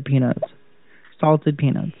really good peanuts. Salted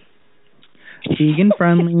peanuts. Vegan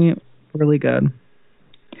friendly, really good.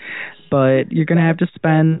 But you're going to have to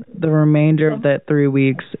spend the remainder of that 3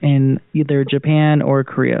 weeks in either Japan or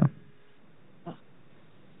Korea.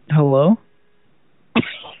 Hello?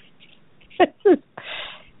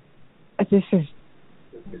 This is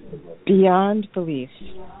beyond belief.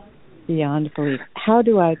 Beyond belief. How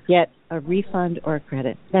do I get a refund or a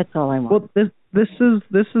credit? That's all I want. Well, this is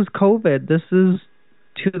COVID. This is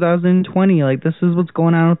 2020. Like, this is what's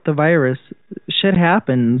going on with the virus. Shit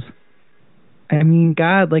happens. I mean,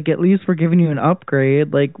 God, like, at least we're giving you an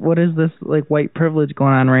upgrade. Like, what is this, like, white privilege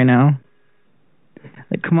going on right now?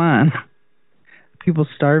 Like, come on. People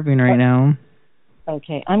starving right now.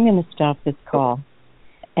 Okay, I'm going to stop this call.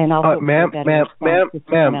 And I'll ma'am,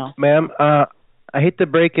 I hate to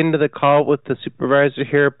break into the call with the supervisor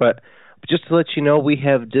here, but just to let you know, we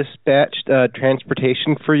have dispatched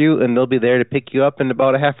transportation for you, and they'll be there to pick you up in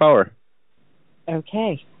about a half hour.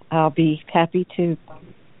 Okay, I'll be happy to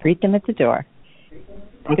greet them at the door.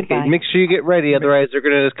 Okay, Goodbye. make sure you get ready, otherwise they're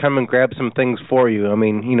going to just come and grab some things for you. I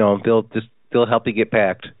mean, you know, they'll help you get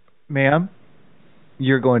packed. Ma'am,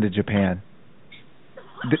 you're going to Japan.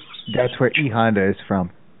 That's where E Honda is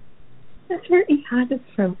from. That's where E Honda's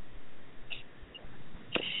from.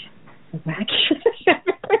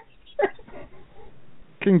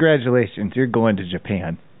 Congratulations, you're going to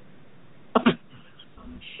Japan.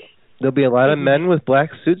 There'll be a lot of men with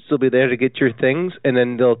black suits. They'll be there to get your things, and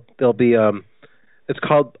then they'll be it's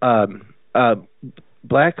called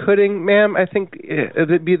black hooding, ma'am. I think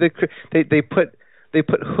it'd be they put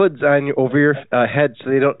hoods on you over your head, so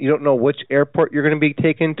you don't know which airport you're going to be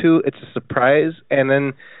taken to. It's a surprise, and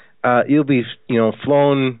then you'll be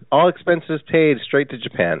flown, all expenses paid, straight to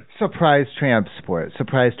Japan. Surprise transport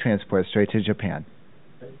straight to Japan.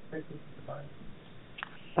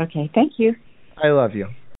 Okay, thank you. I love you.